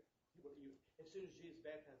Spirit. As soon as Jesus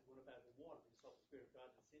baptized one about the water, he saw the Spirit of God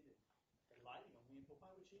descended and lighting on him. But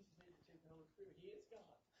why would Jesus need to receive the Holy Spirit? He is God.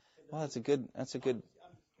 Well, that's a good.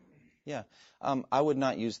 Yeah. I would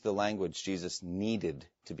not use the language Jesus needed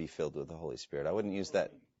to be filled with the Holy Spirit. I wouldn't use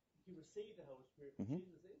that. He received the Holy Spirit. Mm-hmm.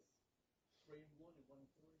 Jesus is 3 in 1 and 1 in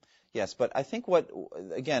 3. Yes, but I think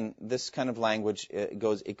this kind of language,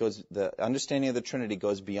 the understanding of the Trinity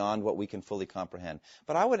goes beyond what we can fully comprehend.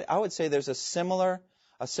 But I would say there's a similar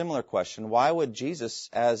question. Why would Jesus,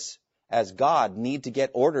 as God, need to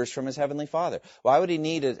get orders from his heavenly Father? Why would he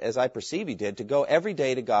need, as I perceive he did, to go every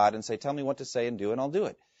day to God and say, tell me what to say and do, and I'll do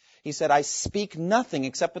it? He said, I speak nothing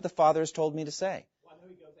except what the Father has told me to say. Well, I know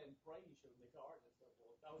he goes and prays in the garden and so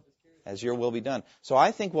forth. I was just curious. As your will be done. So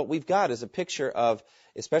I think what we've got is a picture of,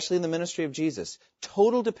 especially in the ministry of Jesus,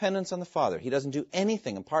 total dependence on the Father. He doesn't do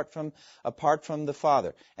anything apart from the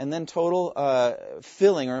Father. And then total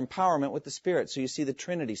filling or empowerment with the Spirit. So you see the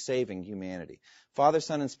Trinity saving humanity. Father,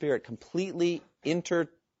 Son, and Spirit completely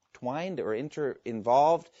intertwined or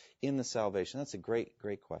involved in the salvation? That's a great,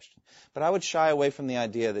 great question. But I would shy away from the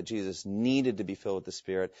idea that Jesus needed to be filled with the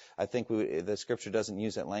Spirit. I think the Scripture doesn't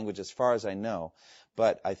use that language as far as I know.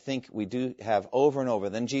 But I think we do have over and over.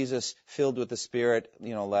 Then Jesus filled with the Spirit,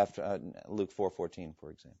 left Luke 4:14, for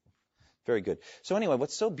example. Very good. So anyway,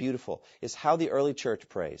 what's so beautiful is how the early church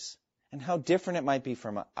prays and how different it might be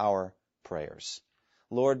from our prayers.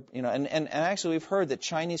 Lord, and actually we've heard that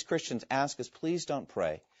Chinese Christians ask us, please don't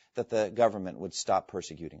pray that the government would stop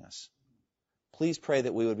persecuting us. Please pray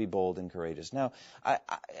that we would be bold and courageous. Now,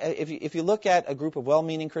 if you look at a group of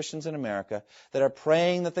well-meaning Christians in America that are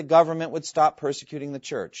praying that the government would stop persecuting the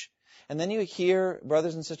church, and then you hear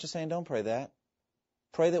brothers and sisters saying, don't pray that.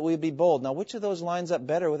 Pray that we would be bold. Now, which of those lines up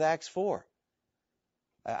better with Acts 4?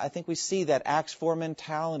 I think we see that Acts 4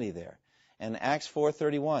 mentality there. And Acts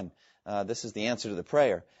 4:31, this is the answer to the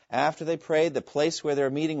prayer. After they prayed, the place where they were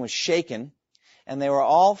meeting was shaken, and they were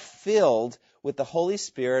all filled with the Holy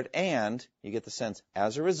Spirit and, you get the sense,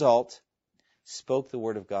 as a result, spoke the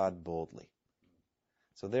word of God boldly.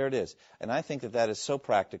 So there it is. And I think that is so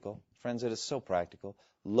practical. Friends, it is so practical.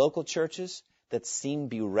 Local churches that seem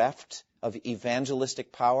bereft of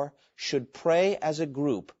evangelistic power should pray as a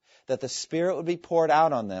group that the Spirit would be poured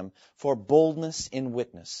out on them for boldness in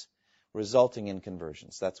witness, resulting in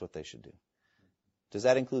conversions. That's what they should do. Does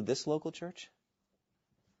that include this local church?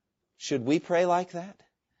 Should we pray like that?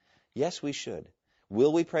 Yes, we should.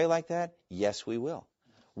 Will we pray like that? Yes, we will.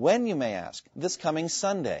 When, you may ask? This coming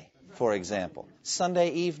Sunday, for example.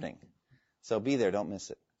 Sunday evening. So be there, don't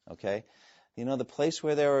miss it. Okay? The place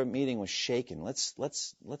where they were meeting was shaken. Let's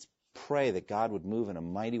pray that God would move in a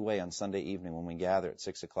mighty way on Sunday evening when we gather at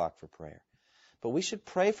 6 o'clock for prayer. But we should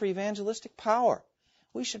pray for evangelistic power.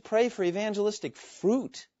 We should pray for evangelistic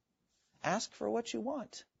fruit. Ask for what you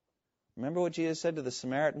want. Remember what Jesus said to the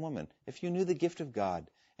Samaritan woman. If you knew the gift of God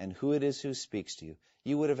and who it is who speaks to you,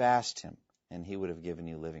 you would have asked him, and he would have given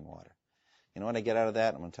you living water. You know what I get out of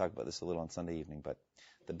that? I'm going to talk about this a little on Sunday evening, but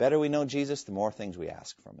the better we know Jesus, the more things we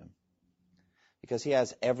ask from him. Because he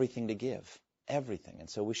has everything to give. Everything. And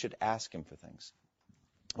so we should ask him for things.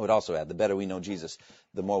 I would also add, the better we know Jesus,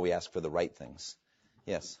 the more we ask for the right things.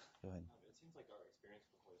 Yes, go ahead. It seems like our experience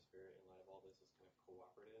with the Holy Spirit in light of all this is kind of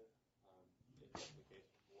cooperative in sanctification.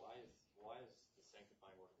 Why is the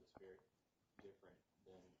sanctifying work of the Spirit different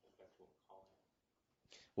than effectual calling?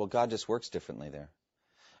 Well, God just works differently there.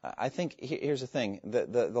 I think, here's the thing.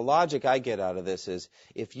 The logic I get out of this is,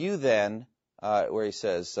 if you then, where he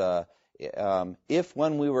says, if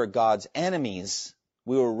when we were God's enemies,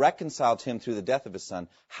 we were reconciled to him through the death of his Son,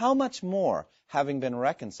 how much more, having been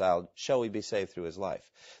reconciled, shall we be saved through his life?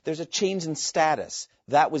 There's a change in status.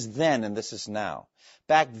 That was then, and this is now.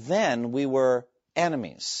 Back then, we were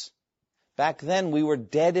enemies. Back then, we were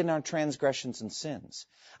dead in our transgressions and sins.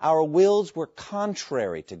 Our wills were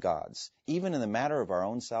contrary to God's, even in the matter of our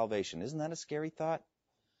own salvation. Isn't that a scary thought?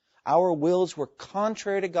 Our wills were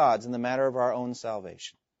contrary to God's in the matter of our own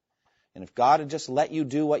salvation. And if God had just let you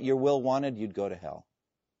do what your will wanted, you'd go to hell.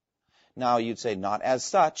 Now, you'd say, not as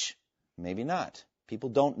such. Maybe not. People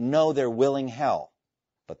don't know they're willing hell,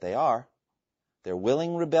 but they are. They're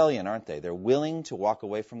willing rebellion, aren't they? They're willing to walk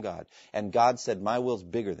away from God. And God said, my will's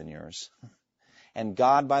bigger than yours. And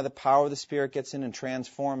God, by the power of the Spirit, gets in and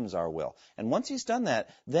transforms our will. And once he's done that,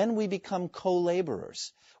 then we become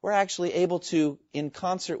co-laborers. We're actually able to, in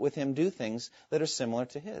concert with him, do things that are similar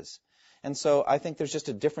to his. And so I think there's just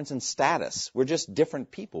a difference in status. We're just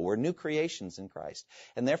different people. We're new creations in Christ.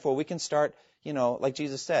 And therefore we can start, like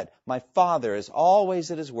Jesus said, my Father is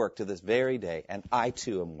always at his work to this very day, and I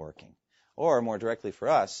too am working. Or more directly for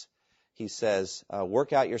us, he says,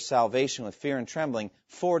 work out your salvation with fear and trembling,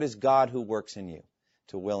 for it is God who works in you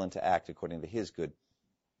to will and to act according to his good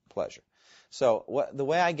pleasure. So the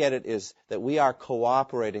way I get it is that we are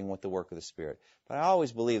cooperating with the work of the Spirit. But I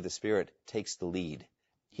always believe the Spirit takes the lead.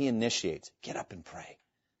 He initiates. Get up and pray.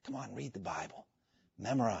 Come on, read the Bible.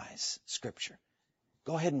 Memorize Scripture.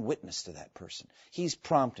 Go ahead and witness to that person. He's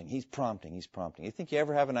prompting. You think you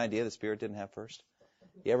ever have an idea the Spirit didn't have first?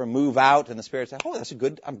 You ever move out and the Spirit says, oh, that's a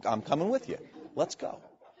good, I'm coming with you. Let's go.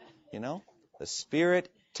 The Spirit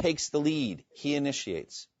takes the lead. He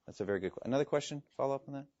initiates. That's a very good question. Another question? Follow up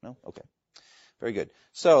on that? No? Okay. Very good.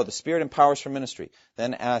 So the Spirit empowers for ministry.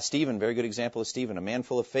 Then Stephen, very good example of Stephen, a man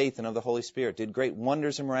full of faith and of the Holy Spirit, did great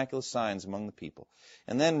wonders and miraculous signs among the people.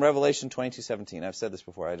 And then Revelation 22:17. I've said this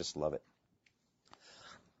before. I just love it.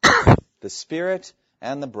 The Spirit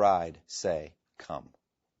and the bride say, come.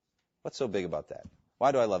 What's so big about that?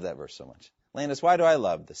 Why do I love that verse so much? Landis, why do I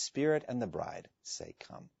love the Spirit and the bride say,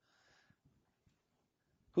 come?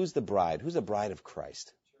 Who's the bride? Who's the bride of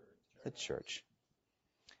Christ? The church.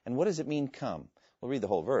 And what does it mean, come? We'll read the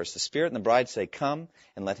whole verse. The Spirit and the bride say, come,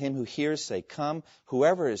 and let him who hears say, come.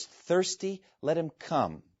 Whoever is thirsty, let him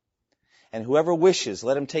come. And whoever wishes,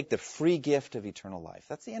 let him take the free gift of eternal life.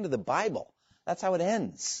 That's the end of the Bible. That's how it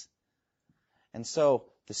ends. And so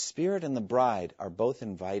the Spirit and the bride are both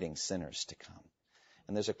inviting sinners to come.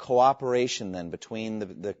 And there's a cooperation then between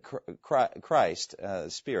the Christ,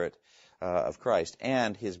 Spirit of Christ,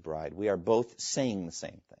 and his bride. We are both saying the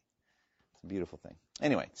same thing. It's a beautiful thing.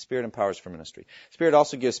 Anyway, Spirit empowers for ministry. Spirit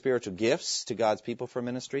also gives spiritual gifts to God's people for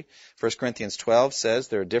ministry. 1 Corinthians 12 says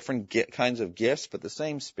there are different kinds of gifts, but the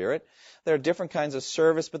same Spirit. There are different kinds of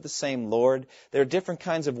service, but the same Lord. There are different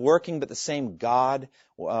kinds of working, but the same God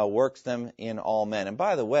works them in all men. And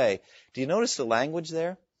by the way, do you notice the language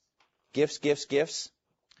there? Gifts, gifts, gifts.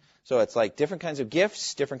 So it's like different kinds of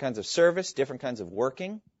gifts, different kinds of service, different kinds of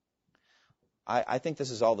working. I think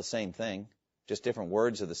this is all the same thing, just different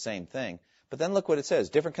words of the same thing. But then look what it says.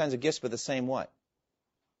 Different kinds of gifts, but the same what?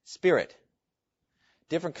 Spirit.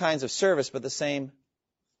 Different kinds of service, but the same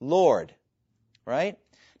Lord. Right?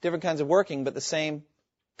 Different kinds of working, but the same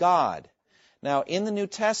God. Now, in the New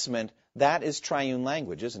Testament, that is triune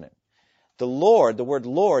language, isn't it? The Lord, the word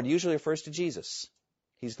Lord, usually refers to Jesus.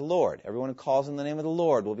 He's the Lord. Everyone who calls in the name of the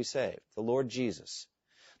Lord will be saved. The Lord Jesus.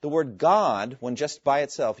 The word God, when just by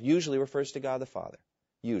itself, usually refers to God the Father.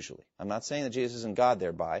 Usually. I'm not saying that Jesus isn't God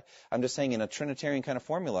thereby. I'm just saying in a Trinitarian kind of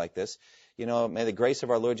formula like this, may the grace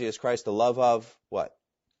of our Lord Jesus Christ, the love of what?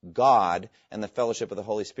 God, and the fellowship of the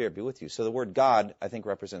Holy Spirit be with you. So the word God, I think,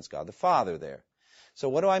 represents God the Father there. So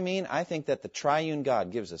what do I mean? I think that the triune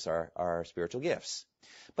God gives us our spiritual gifts.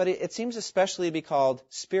 But it seems especially to be called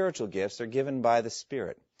spiritual gifts. They're given by the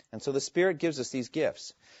Spirit. And so the Spirit gives us these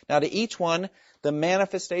gifts. Now to each one, the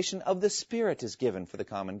manifestation of the Spirit is given for the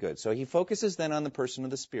common good. So he focuses then on the person of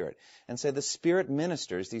the Spirit and say the Spirit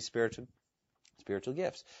ministers these spiritual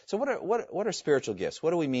gifts. So what are spiritual gifts?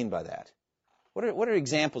 What do we mean by that? What are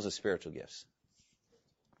examples of spiritual gifts?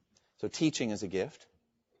 So teaching is a gift.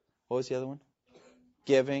 What was the other one?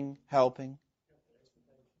 Giving, helping,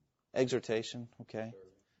 exhortation, okay.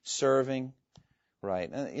 Serving.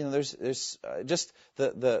 Right. And there's just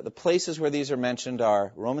the places where these are mentioned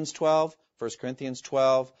are Romans 12, 1 Corinthians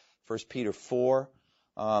 12, 1 Peter 4.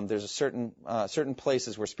 There's a certain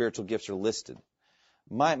places where spiritual gifts are listed.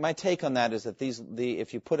 My take on that is that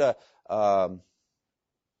if you put a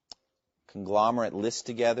conglomerate list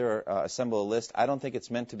together, or assemble a list, I don't think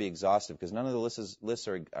it's meant to be exhaustive because none of the lists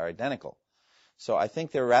are identical. So I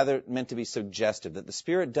think they're rather meant to be suggestive, that the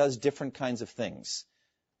Spirit does different kinds of things.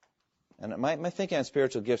 And my thinking on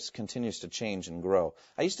spiritual gifts continues to change and grow.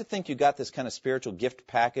 I used to think you got this kind of spiritual gift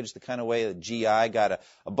package the kind of way that GI got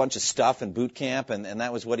a bunch of stuff in boot camp, and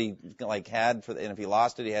that was what he had and if he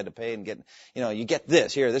lost it, he had to pay and get, you get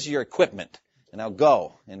this. Here, this is your equipment, and now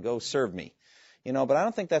go serve me. But I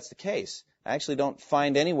don't think that's the case. I actually don't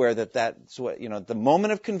find anywhere that's what, the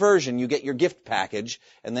moment of conversion, you get your gift package,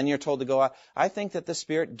 and then you're told to go out. I think that the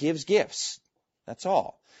Spirit gives gifts. That's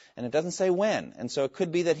all. And it doesn't say when. And so it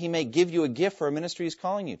could be that he may give you a gift for a ministry he's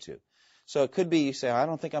calling you to. So it could be you say, I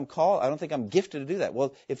don't think I'm called. I don't think I'm gifted to do that.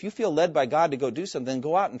 Well, if you feel led by God to go do something, then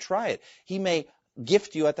go out and try it. He may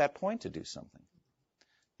gift you at that point to do something.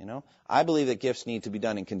 I believe that gifts need to be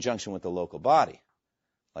done in conjunction with the local body.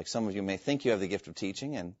 Like some of you may think you have the gift of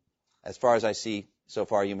teaching, and as far as I see so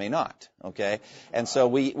far, you may not. Okay? And so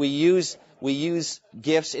we use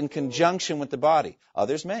gifts in conjunction with the body.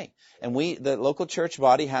 Others may. And the local church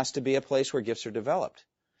body has to be a place where gifts are developed.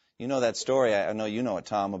 You know that story, I know you know it,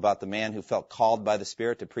 Tom, about the man who felt called by the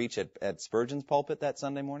Spirit to preach at Spurgeon's pulpit that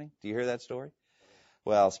Sunday morning. Do you hear that story?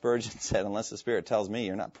 Well, Spurgeon said, unless the Spirit tells me,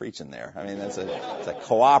 you're not preaching there. I mean, it's a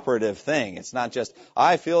cooperative thing. It's not just,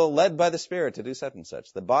 I feel led by the Spirit to do such and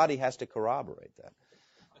such. The body has to corroborate that.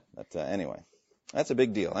 But anyway. That's a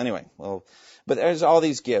big deal. Anyway, but there's all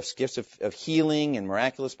these gifts of healing and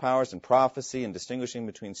miraculous powers and prophecy and distinguishing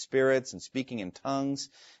between spirits and speaking in tongues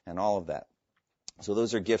and all of that. So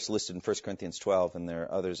those are gifts listed in 1 Corinthians 12, and there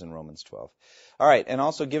are others in Romans 12. All right, and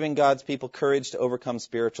also giving God's people courage to overcome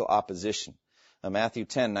spiritual opposition. Matthew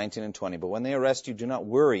 10, 19 and 20. But when they arrest you, do not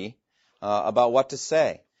worry about what to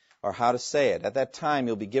say or how to say it. At that time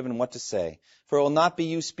you'll be given what to say. For it will not be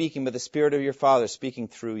you speaking, but the Spirit of your Father speaking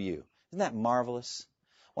through you. Isn't that marvelous?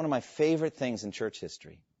 One of my favorite things in church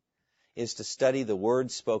history is to study the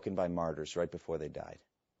words spoken by martyrs right before they died.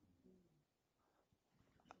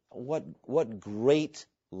 What great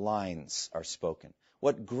lines are spoken.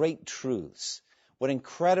 What great truths. What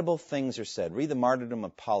incredible things are said. Read the martyrdom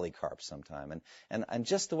of Polycarp sometime. And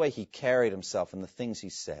just the way he carried himself and the things he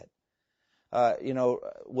said.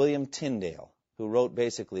 William Tyndale, who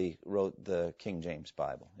basically wrote the King James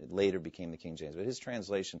Bible. It later became the King James, but his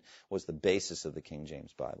translation was the basis of the King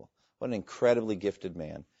James Bible. What an incredibly gifted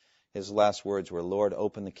man. His last words were, "Lord,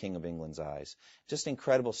 open the King of England's eyes." Just an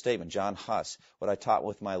incredible statement. John Huss, "What I taught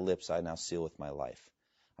with my lips, I now seal with my life."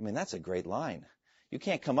 I mean, that's a great line. You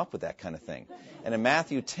can't come up with that kind of thing. And in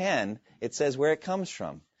Matthew 10, it says where it comes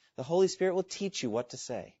from. The Holy Spirit will teach you what to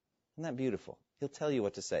say. Isn't that beautiful? He'll tell you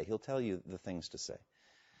what to say. He'll tell you the things to say.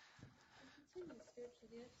 Spiritual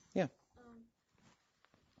gifts. Yeah.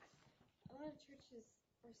 A lot of churches,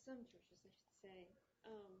 or some churches, I should say,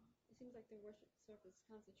 it seems like their worship service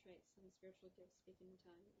concentrates on the spiritual gifts, speaking in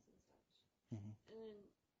tongues and such. Mm-hmm. And then,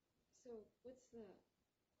 so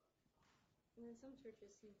and then some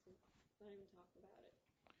churches seem to not even talk about it.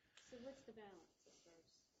 So what's the balance as far as?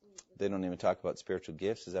 They don't even talk about spiritual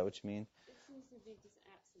gifts. Is that what you mean? It seems to be just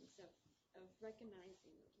absence of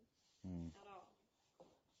recognizing them at all.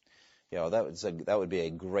 Yeah, well, that would be a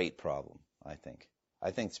great problem, I think.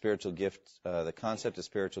 I think spiritual gifts, the concept of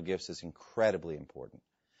spiritual gifts is incredibly important.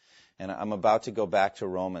 And I'm about to go back to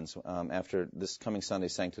Romans after this coming Sunday,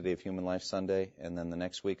 Sanctity of Human Life Sunday, and then the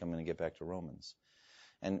next week I'm going to get back to Romans.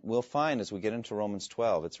 And we'll find as we get into Romans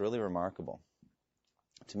 12, it's really remarkable.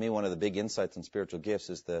 To me, one of the big insights in spiritual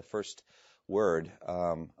gifts is the first word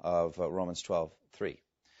of Romans 12:3.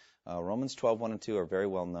 Romans 12:1 and 2 are very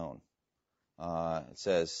well known. It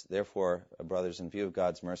says, "Therefore, brothers, in view of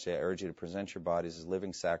God's mercy, I urge you to present your bodies as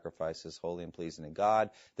living sacrifices, holy and pleasing to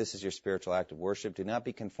God. This is your spiritual act of worship. Do not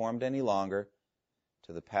be conformed any longer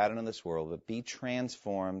to the pattern of this world, but be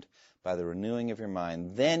transformed by the renewing of your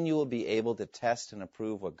mind. Then you will be able to test and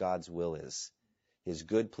approve what God's will is, His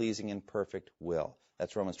good, pleasing, and perfect will."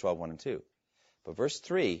 That's Romans 12:1 and 2. But verse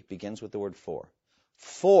 3 begins with the word "for."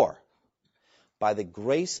 "For, by the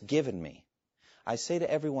grace given me, I say to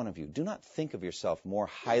every one of you, do not think of yourself more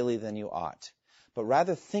highly than you ought, but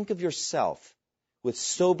rather think of yourself with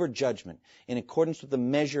sober judgment in accordance with the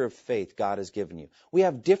measure of faith God has given you." We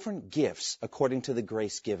have different gifts according to the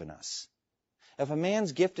grace given us. If a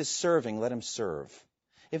man's gift is serving, let him serve.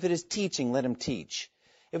 If it is teaching, let him teach.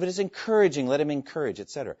 If it is encouraging, let him encourage,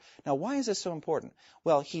 etc. Now, why is this so important?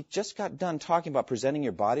 Well, he just got done talking about presenting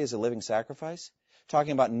your body as a living sacrifice,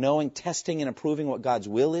 talking about knowing, testing, and approving what God's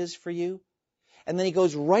will is for you. And then he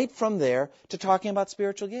goes right from there to talking about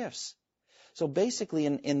spiritual gifts. So basically,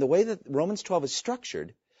 in the way that Romans 12 is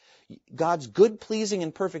structured, God's good, pleasing,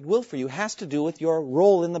 and perfect will for you has to do with your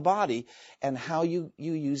role in the body and how you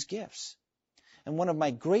use gifts. And one of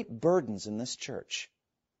my great burdens in this church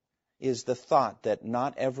is the thought that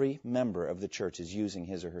not every member of the church is using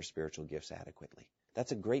his or her spiritual gifts adequately.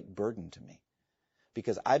 That's a great burden to me,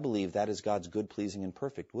 because I believe that is God's good, pleasing, and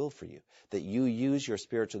perfect will for you, that you use your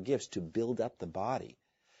spiritual gifts to build up the body.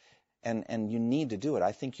 And you need to do it.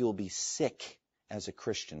 I think you'll be sick as a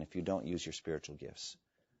Christian if you don't use your spiritual gifts.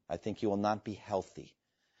 I think you will not be healthy.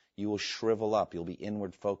 You will shrivel up. You'll be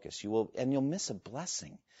inward focused. You'll miss a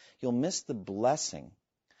blessing. You'll miss the blessing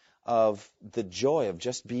of the joy of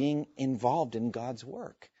just being involved in God's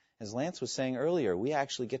work. As Lance was saying earlier, we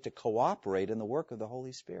actually get to cooperate in the work of the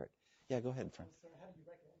Holy Spirit. Yeah, go ahead, Frank. So how do you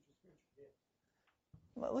recognize your spiritual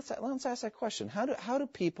gift? Well, let's ask that question.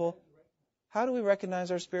 How do we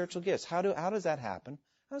recognize our spiritual gifts? How does that happen?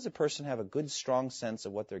 How does a person have a good, strong sense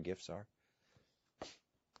of what their gifts are?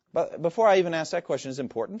 But before I even ask that question, is it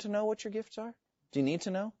important to know what your gifts are? Do you need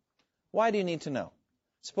to know? Why do you need to know?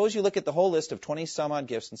 Suppose you look at the whole list of 20 some odd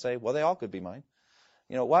gifts and say, well, they all could be mine.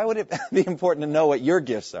 Why would it be important to know what your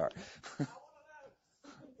gifts are?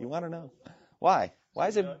 You want to know. Why? Why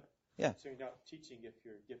is it? Yeah. So you're not teaching if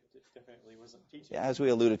your gift definitely wasn't teaching. Yeah, as we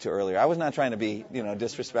alluded to earlier. I was not trying to be,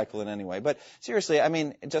 disrespectful in any way. But seriously, I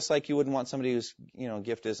mean, just like you wouldn't want somebody whose,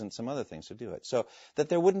 gift isn't some other things to do it. So that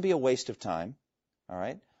there wouldn't be a waste of time. All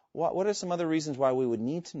right. What are some other reasons why we would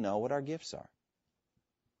need to know what our gifts are?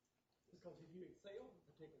 Because if you excel in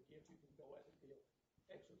a particular gift, you can go out and be an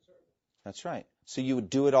excellent servant. That's right. So you would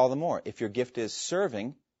do it all the more. If your gift is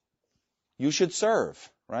serving, you should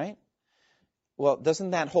serve, right? Well,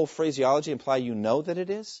 doesn't that whole phraseology imply you know that it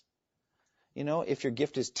is? If your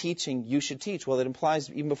gift is teaching, you should teach. Well, it implies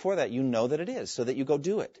even before that you know that it is, so that you go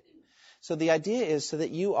do it. So the idea is so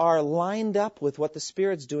that you are lined up with what the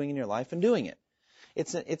Spirit's doing in your life and doing it.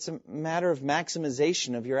 It's a matter of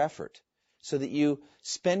maximization of your effort, so that you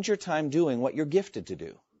spend your time doing what you're gifted to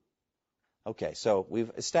do. Okay, so we've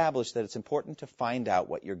established that it's important to find out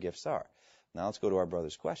what your gifts are. Now let's go to our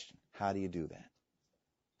brother's question. How do you do that?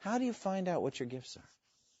 How do you find out what your gifts are?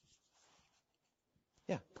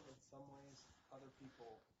 Yeah. In some ways, other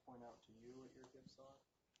people point out to you what your gifts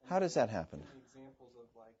are. How does that happen? Examples of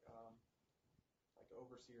like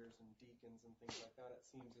overseers and deacons and things like that, it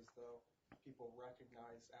seems as though people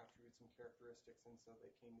recognize attributes and characteristics, and so they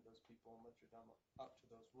came to those people and lifted them up to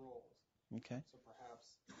those roles. Okay. So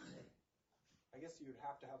perhaps, I guess you would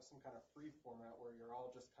have to have some kind of free format where you're all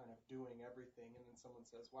just kind of doing everything, and then someone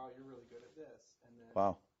says, wow, you're really good at this. And then,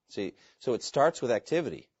 Wow. See, so it starts with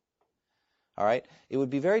activity. All right? It would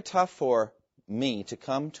be very tough for me to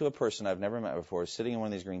come to a person I've never met before sitting in one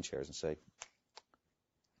of these green chairs and say,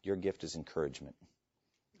 your gift is encouragement.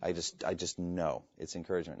 I just know it's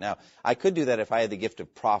encouragement. Now, I could do that if I had the gift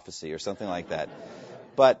of prophecy or something like that.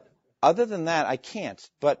 But other than that, I can't.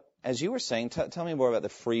 But as you were saying, tell me more about the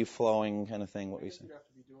free-flowing kind of thing. What we said. You'd have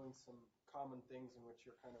to be doing some common things in which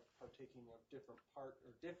you're kind of partaking of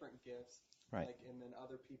different gifts. Right. And then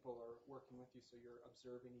other people are working with you, so you're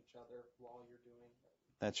observing each other while you're doing it.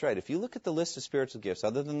 That's right. If you look at the list of spiritual gifts,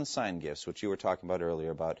 other than the sign gifts, which you were talking about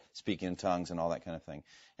earlier about speaking in tongues and all that kind of thing,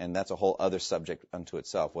 and that's a whole other subject unto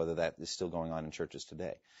itself, whether that is still going on in churches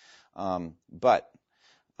today. But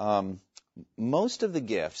most of the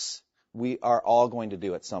gifts we are all going to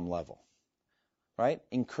do at some level, right?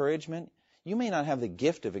 Encouragement. You may not have the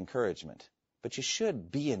gift of encouragement, but you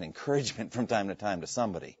should be an encouragement from time to time to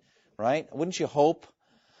somebody, right? Wouldn't you hope?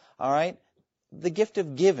 All right? The gift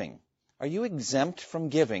of giving. Are you exempt from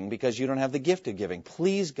giving because you don't have the gift of giving?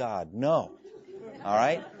 Please, God, no. All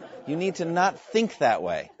right? You need to not think that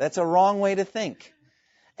way. That's a wrong way to think.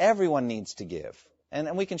 Everyone needs to give.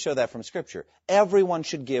 And we can show that from Scripture. Everyone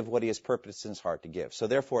should give what he has purposed in his heart to give. So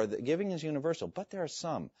therefore, the giving is universal. But there are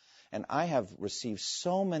some. And I have received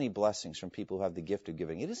so many blessings from people who have the gift of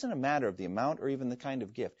giving. It isn't a matter of the amount or even the kind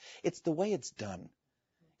of gift. It's the way it's done.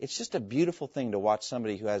 It's just a beautiful thing to watch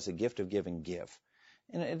somebody who has the gift of giving give.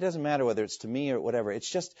 And it doesn't matter whether it's to me or whatever. It's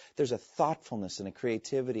just there's a thoughtfulness and a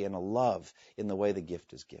creativity and a love in the way the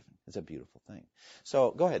gift is given. It's a beautiful thing.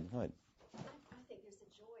 So go ahead. I think there's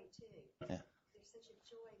a joy, too. Yeah. There's such a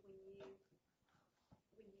joy when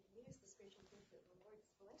you use the spiritual gift that the Lord's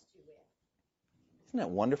blessed you with. Isn't that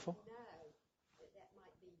wonderful? Know that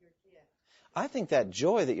might be your gift. I think that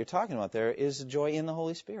joy that you're talking about there is a joy in the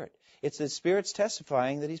Holy Spirit. It's the Spirit's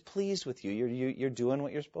testifying that He's pleased with you. You're doing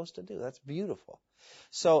what you're supposed to do. That's beautiful.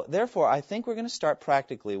 So, therefore, I think we're going to start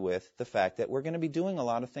practically with the fact that we're going to be doing a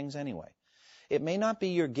lot of things anyway. It may not be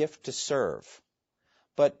your gift to serve,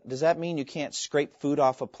 but does that mean you can't scrape food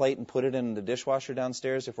off a plate and put it in the dishwasher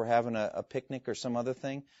downstairs if we're having a picnic or some other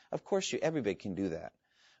thing? Of course, everybody can do that.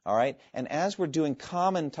 All right? And as we're doing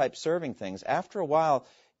common type serving things, after a while,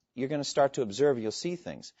 you're going to start to observe, you'll see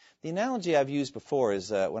things. The analogy I've used before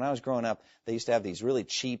is when I was growing up, they used to have these really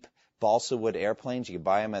cheap balsa wood airplanes. You could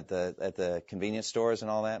buy them at the convenience stores and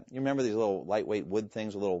all that. You remember these little lightweight wood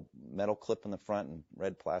things with a little metal clip in the front and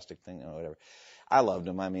red plastic thing or whatever. I loved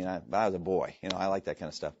them. I mean, I was a boy. I like that kind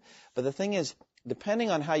of stuff. But the thing is, depending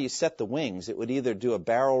on how you set the wings, it would either do a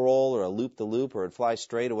barrel roll or a loop-the-loop or it'd fly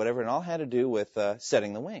straight or whatever, and all had to do with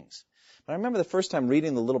setting the wings. But I remember the first time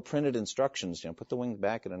reading the little printed instructions, put the wings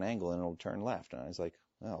back at an angle and it'll turn left. And I was like,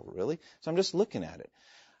 oh, really? So I'm just looking at it.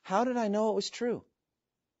 How did I know it was true?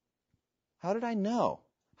 How did I know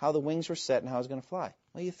how the wings were set and how I was going to fly?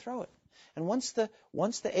 Well, you throw it. And once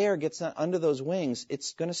the air gets under those wings,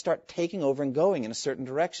 it's going to start taking over and going in a certain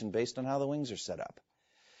direction based on how the wings are set up.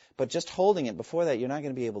 But just holding it before that, you're not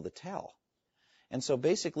going to be able to tell. And so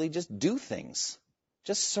basically just do things.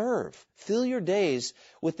 Just serve. Fill your days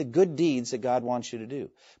with the good deeds that God wants you to do.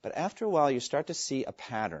 But after a while, you start to see a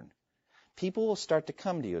pattern. People will start to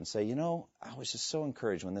come to you and say, I was just so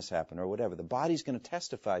encouraged when this happened or whatever. The body's going to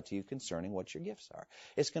testify to you concerning what your gifts are.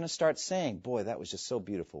 It's going to start saying, boy, that was just so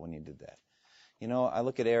beautiful when you did that. I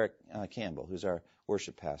look at Eric Campbell, who's our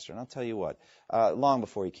worship pastor, and I'll tell you what, long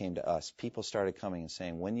before he came to us, people started coming and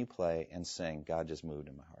saying, when you play and sing, God just moved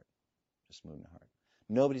in my heart. Just moved in my heart.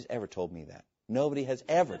 Nobody's ever told me that. Nobody has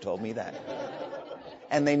ever told me that.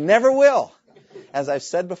 And they never will. As I've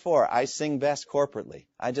said before, I sing best corporately.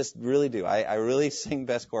 I just really do. I really sing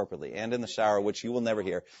best corporately and in the shower, which you will never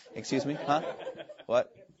hear. Excuse me? Huh? What?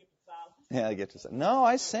 Yeah, I get to sing. No,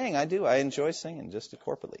 I sing. I do. I enjoy singing just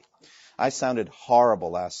corporately. I sounded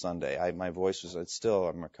horrible last Sunday. My voice was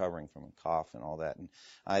I'm recovering from a cough and all that. And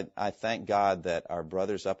I thank God that our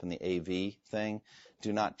brothers up in the AV thing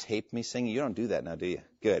do not tape me singing. You don't do that now, do you?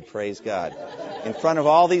 Good. Praise God. In front of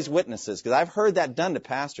all these witnesses, because I've heard that done to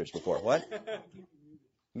pastors before. What?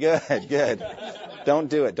 Good. Don't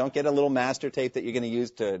do it. Don't get a little master tape that you're going to use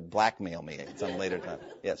to blackmail me at some later time.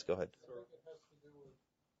 Yes, go ahead. It has to do with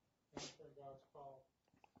answering God's call.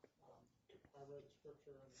 I read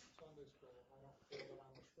Scripture in Sunday school. I don't feel that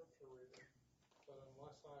I'm a Scripture reader, but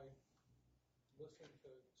unless I listen to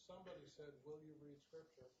somebody said, will you read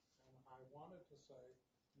Scripture? And I wanted to say,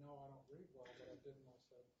 no, I don't read well, but I didn't. I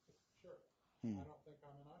said, sure. I don't think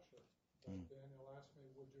I'm an usher. But Daniel asked me,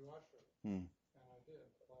 would you usher? And I did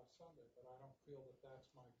last Sunday, but I don't feel that that's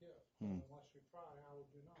my gift. But unless you try, how would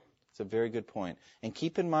you know? It's a very good point. And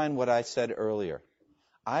keep in mind what I said earlier.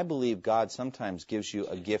 I believe God sometimes gives you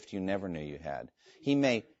a gift you never knew you had. He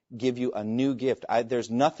may give you a new gift.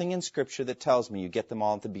 There's nothing in Scripture that tells me you get them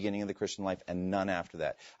all at the beginning of the Christian life and none after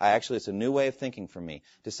that. It's a new way of thinking for me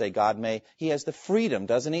to say He has the freedom,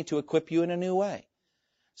 doesn't He, to equip you in a new way.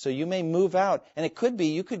 So you may move out, and it could be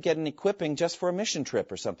you could get an equipping just for a mission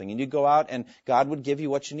trip or something, and you go out and God would give you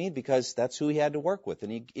what you need because that's who He had to work with,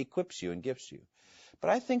 and He equips you and gifts you. But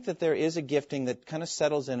I think that there is a gifting that kind of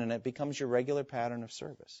settles in and it becomes your regular pattern of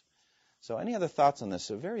service. So any other thoughts on this?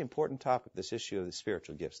 A very important topic, this issue of the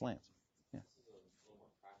spiritual gifts. Lance? Yeah. This is a little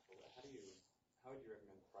more practical, but how would you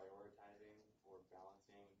recommend prioritizing or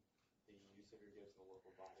balancing the use of your gifts in the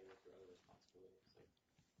local body with your other responsibilities, like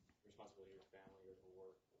responsibility to your family or to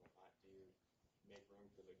work or whatnot? Do you make room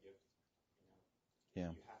for the gift? Yeah.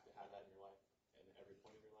 You have to have that in your life at every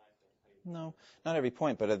point of your life? No, not every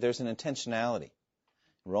point, but there's an intentionality.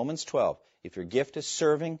 Romans 12, if your gift is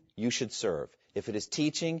serving, you should serve. If it is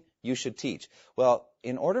teaching, you should teach. Well,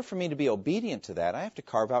 in order for me to be obedient to that, I have to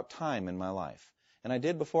carve out time in my life. And I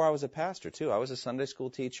did before I was a pastor, too. I was a Sunday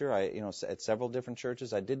school teacher. At several different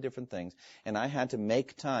churches, I did different things. And I had to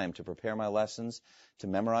make time to prepare my lessons, to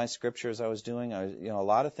memorize Scripture as I was doing, a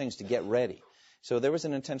lot of things to get ready. So there was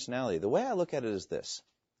an intentionality. The way I look at it is this,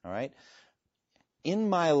 all right? In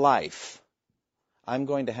my life, I'm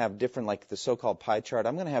going to have different, like the so-called pie chart,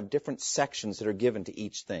 I'm going to have different sections that are given to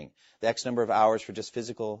each thing. The X number of hours for just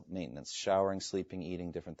physical maintenance, showering, sleeping,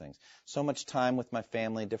 eating, different things. So much time with my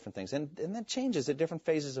family, different things. And that changes at different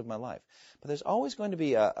phases of my life. But there's always going to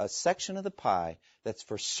be a section of the pie that's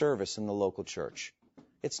for service in the local church.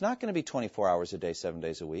 It's not going to be 24 hours a day, 7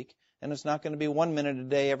 days a week. And it's not going to be 1 minute a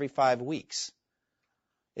day every 5 weeks.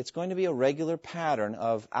 It's going to be a regular pattern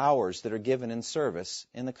of hours that are given in service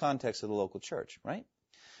in the context of the local church, right?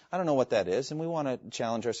 I don't know what that is, and we want to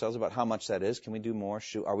challenge ourselves about how much that is. Can we do more?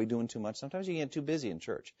 Are we doing too much? Sometimes you get too busy in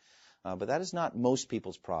church. But that is not most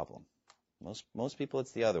people's problem. Most people,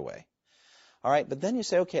 it's the other way. All right, but then you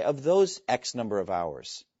say, okay, of those X number of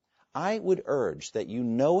hours, I would urge that you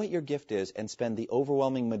know what your gift is and spend the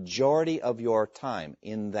overwhelming majority of your time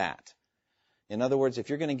in that. In other words, if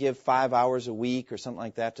you're going to give 5 hours a week or something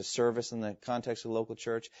like that to service in the context of the local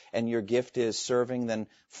church, and your gift is serving, then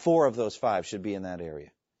 4 of those 5 should be in that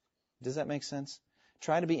area. Does that make sense?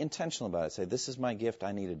 Try to be intentional about it. Say, this is my gift.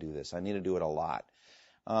 I need to do this. I need to do it a lot.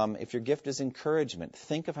 If your gift is encouragement,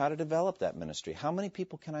 think of how to develop that ministry. How many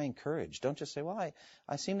people can I encourage? Don't just say, well,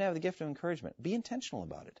 I seem to have the gift of encouragement. Be intentional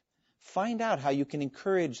about it. Find out how you can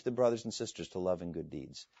encourage the brothers and sisters to love and good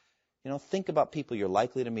deeds. Think about people you're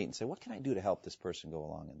likely to meet and say, what can I do to help this person go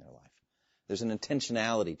along in their life? There's an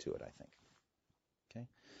intentionality to it, I think. Okay?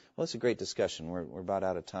 Well, it's a great discussion. We're about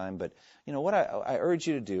out of time. But, what I urge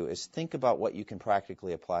you to do is think about what you can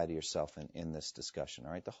practically apply to yourself in this discussion.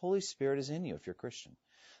 All right? The Holy Spirit is in you if you're a Christian.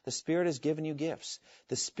 The Spirit has given you gifts.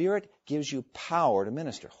 The Spirit gives you power to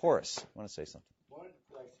minister. Horace, I want to say something. One of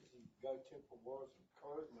the places you go to for words of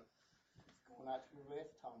encouragement is going out to the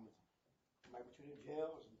rest homes, maybe to the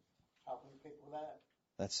jails, and talking to people there.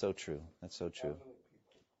 That's so true. That's so true.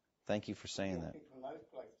 Thank you for saying that. People in those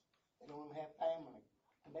places, they don't even have family,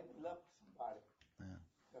 and they would love for somebody. Yeah.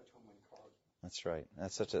 Go to them and encourage them. That's right.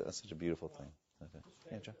 That's such a beautiful thing. Okay.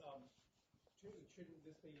 Yeah, John. Shouldn't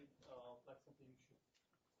this be like something you should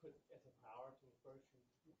put as a priority first?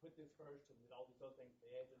 You put this first, and then all these other things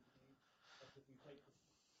they add into you. Like if you take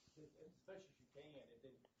this as fresh as you can, and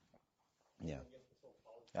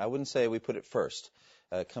then I wouldn't say we put it first.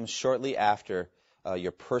 It comes shortly after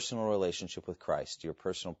your personal relationship with Christ, your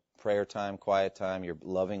personal prayer time, quiet time, your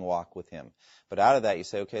loving walk with Him. But out of that, you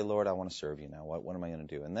say, okay, Lord, I want to serve you now. What am I going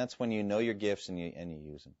to do? And that's when you know your gifts and you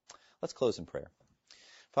use them. Let's close in prayer.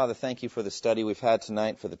 Father, thank you for the study we've had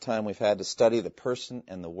tonight, for the time we've had to study the person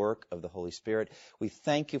and the work of the Holy Spirit. We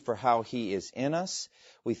thank you for how He is in us.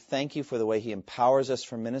 We thank you for the way He empowers us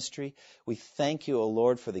for ministry. We thank you, O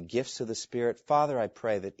Lord, for the gifts of the Spirit. Father, I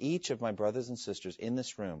pray that each of my brothers and sisters in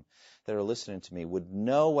this room that are listening to me would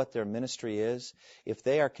know what their ministry is. If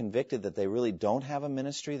they are convicted that they really don't have a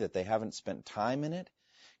ministry, that they haven't spent time in it,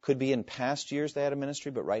 could be in past years they had a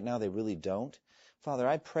ministry, but right now they really don't. Father,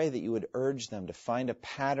 I pray that you would urge them to find a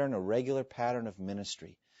pattern, a regular pattern of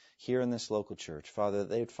ministry here in this local church. Father, that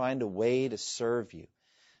they would find a way to serve you.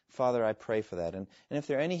 Father, I pray for that. And if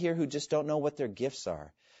there are any here who just don't know what their gifts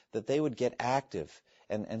are, that they would get active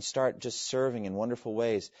and start just serving in wonderful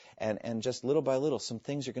ways. And just little by little, some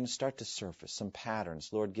things are going to start to surface, some patterns.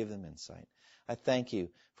 Lord, give them insight. I thank you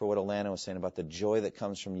for what Alana was saying about the joy that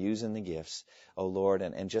comes from using the gifts, oh Lord,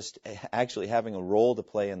 and just actually having a role to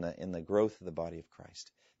play in the growth of the body of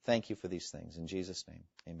Christ. Thank you for these things. In Jesus' name,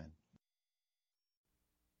 amen.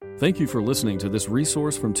 Thank you for listening to this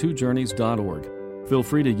resource from twojourneys.org. Feel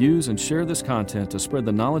free to use and share this content to spread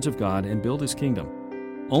the knowledge of God and build His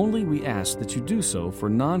kingdom. Only we ask that you do so for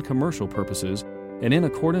non-commercial purposes and in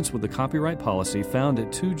accordance with the copyright policy found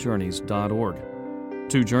at twojourneys.org.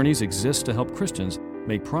 Two Journeys exists to help Christians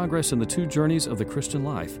make progress in the two journeys of the Christian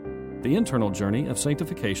life, the internal journey of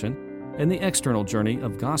sanctification and the external journey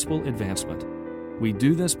of gospel advancement. We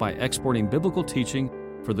do this by exporting biblical teaching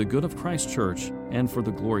for the good of Christ's church and for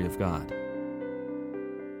the glory of God.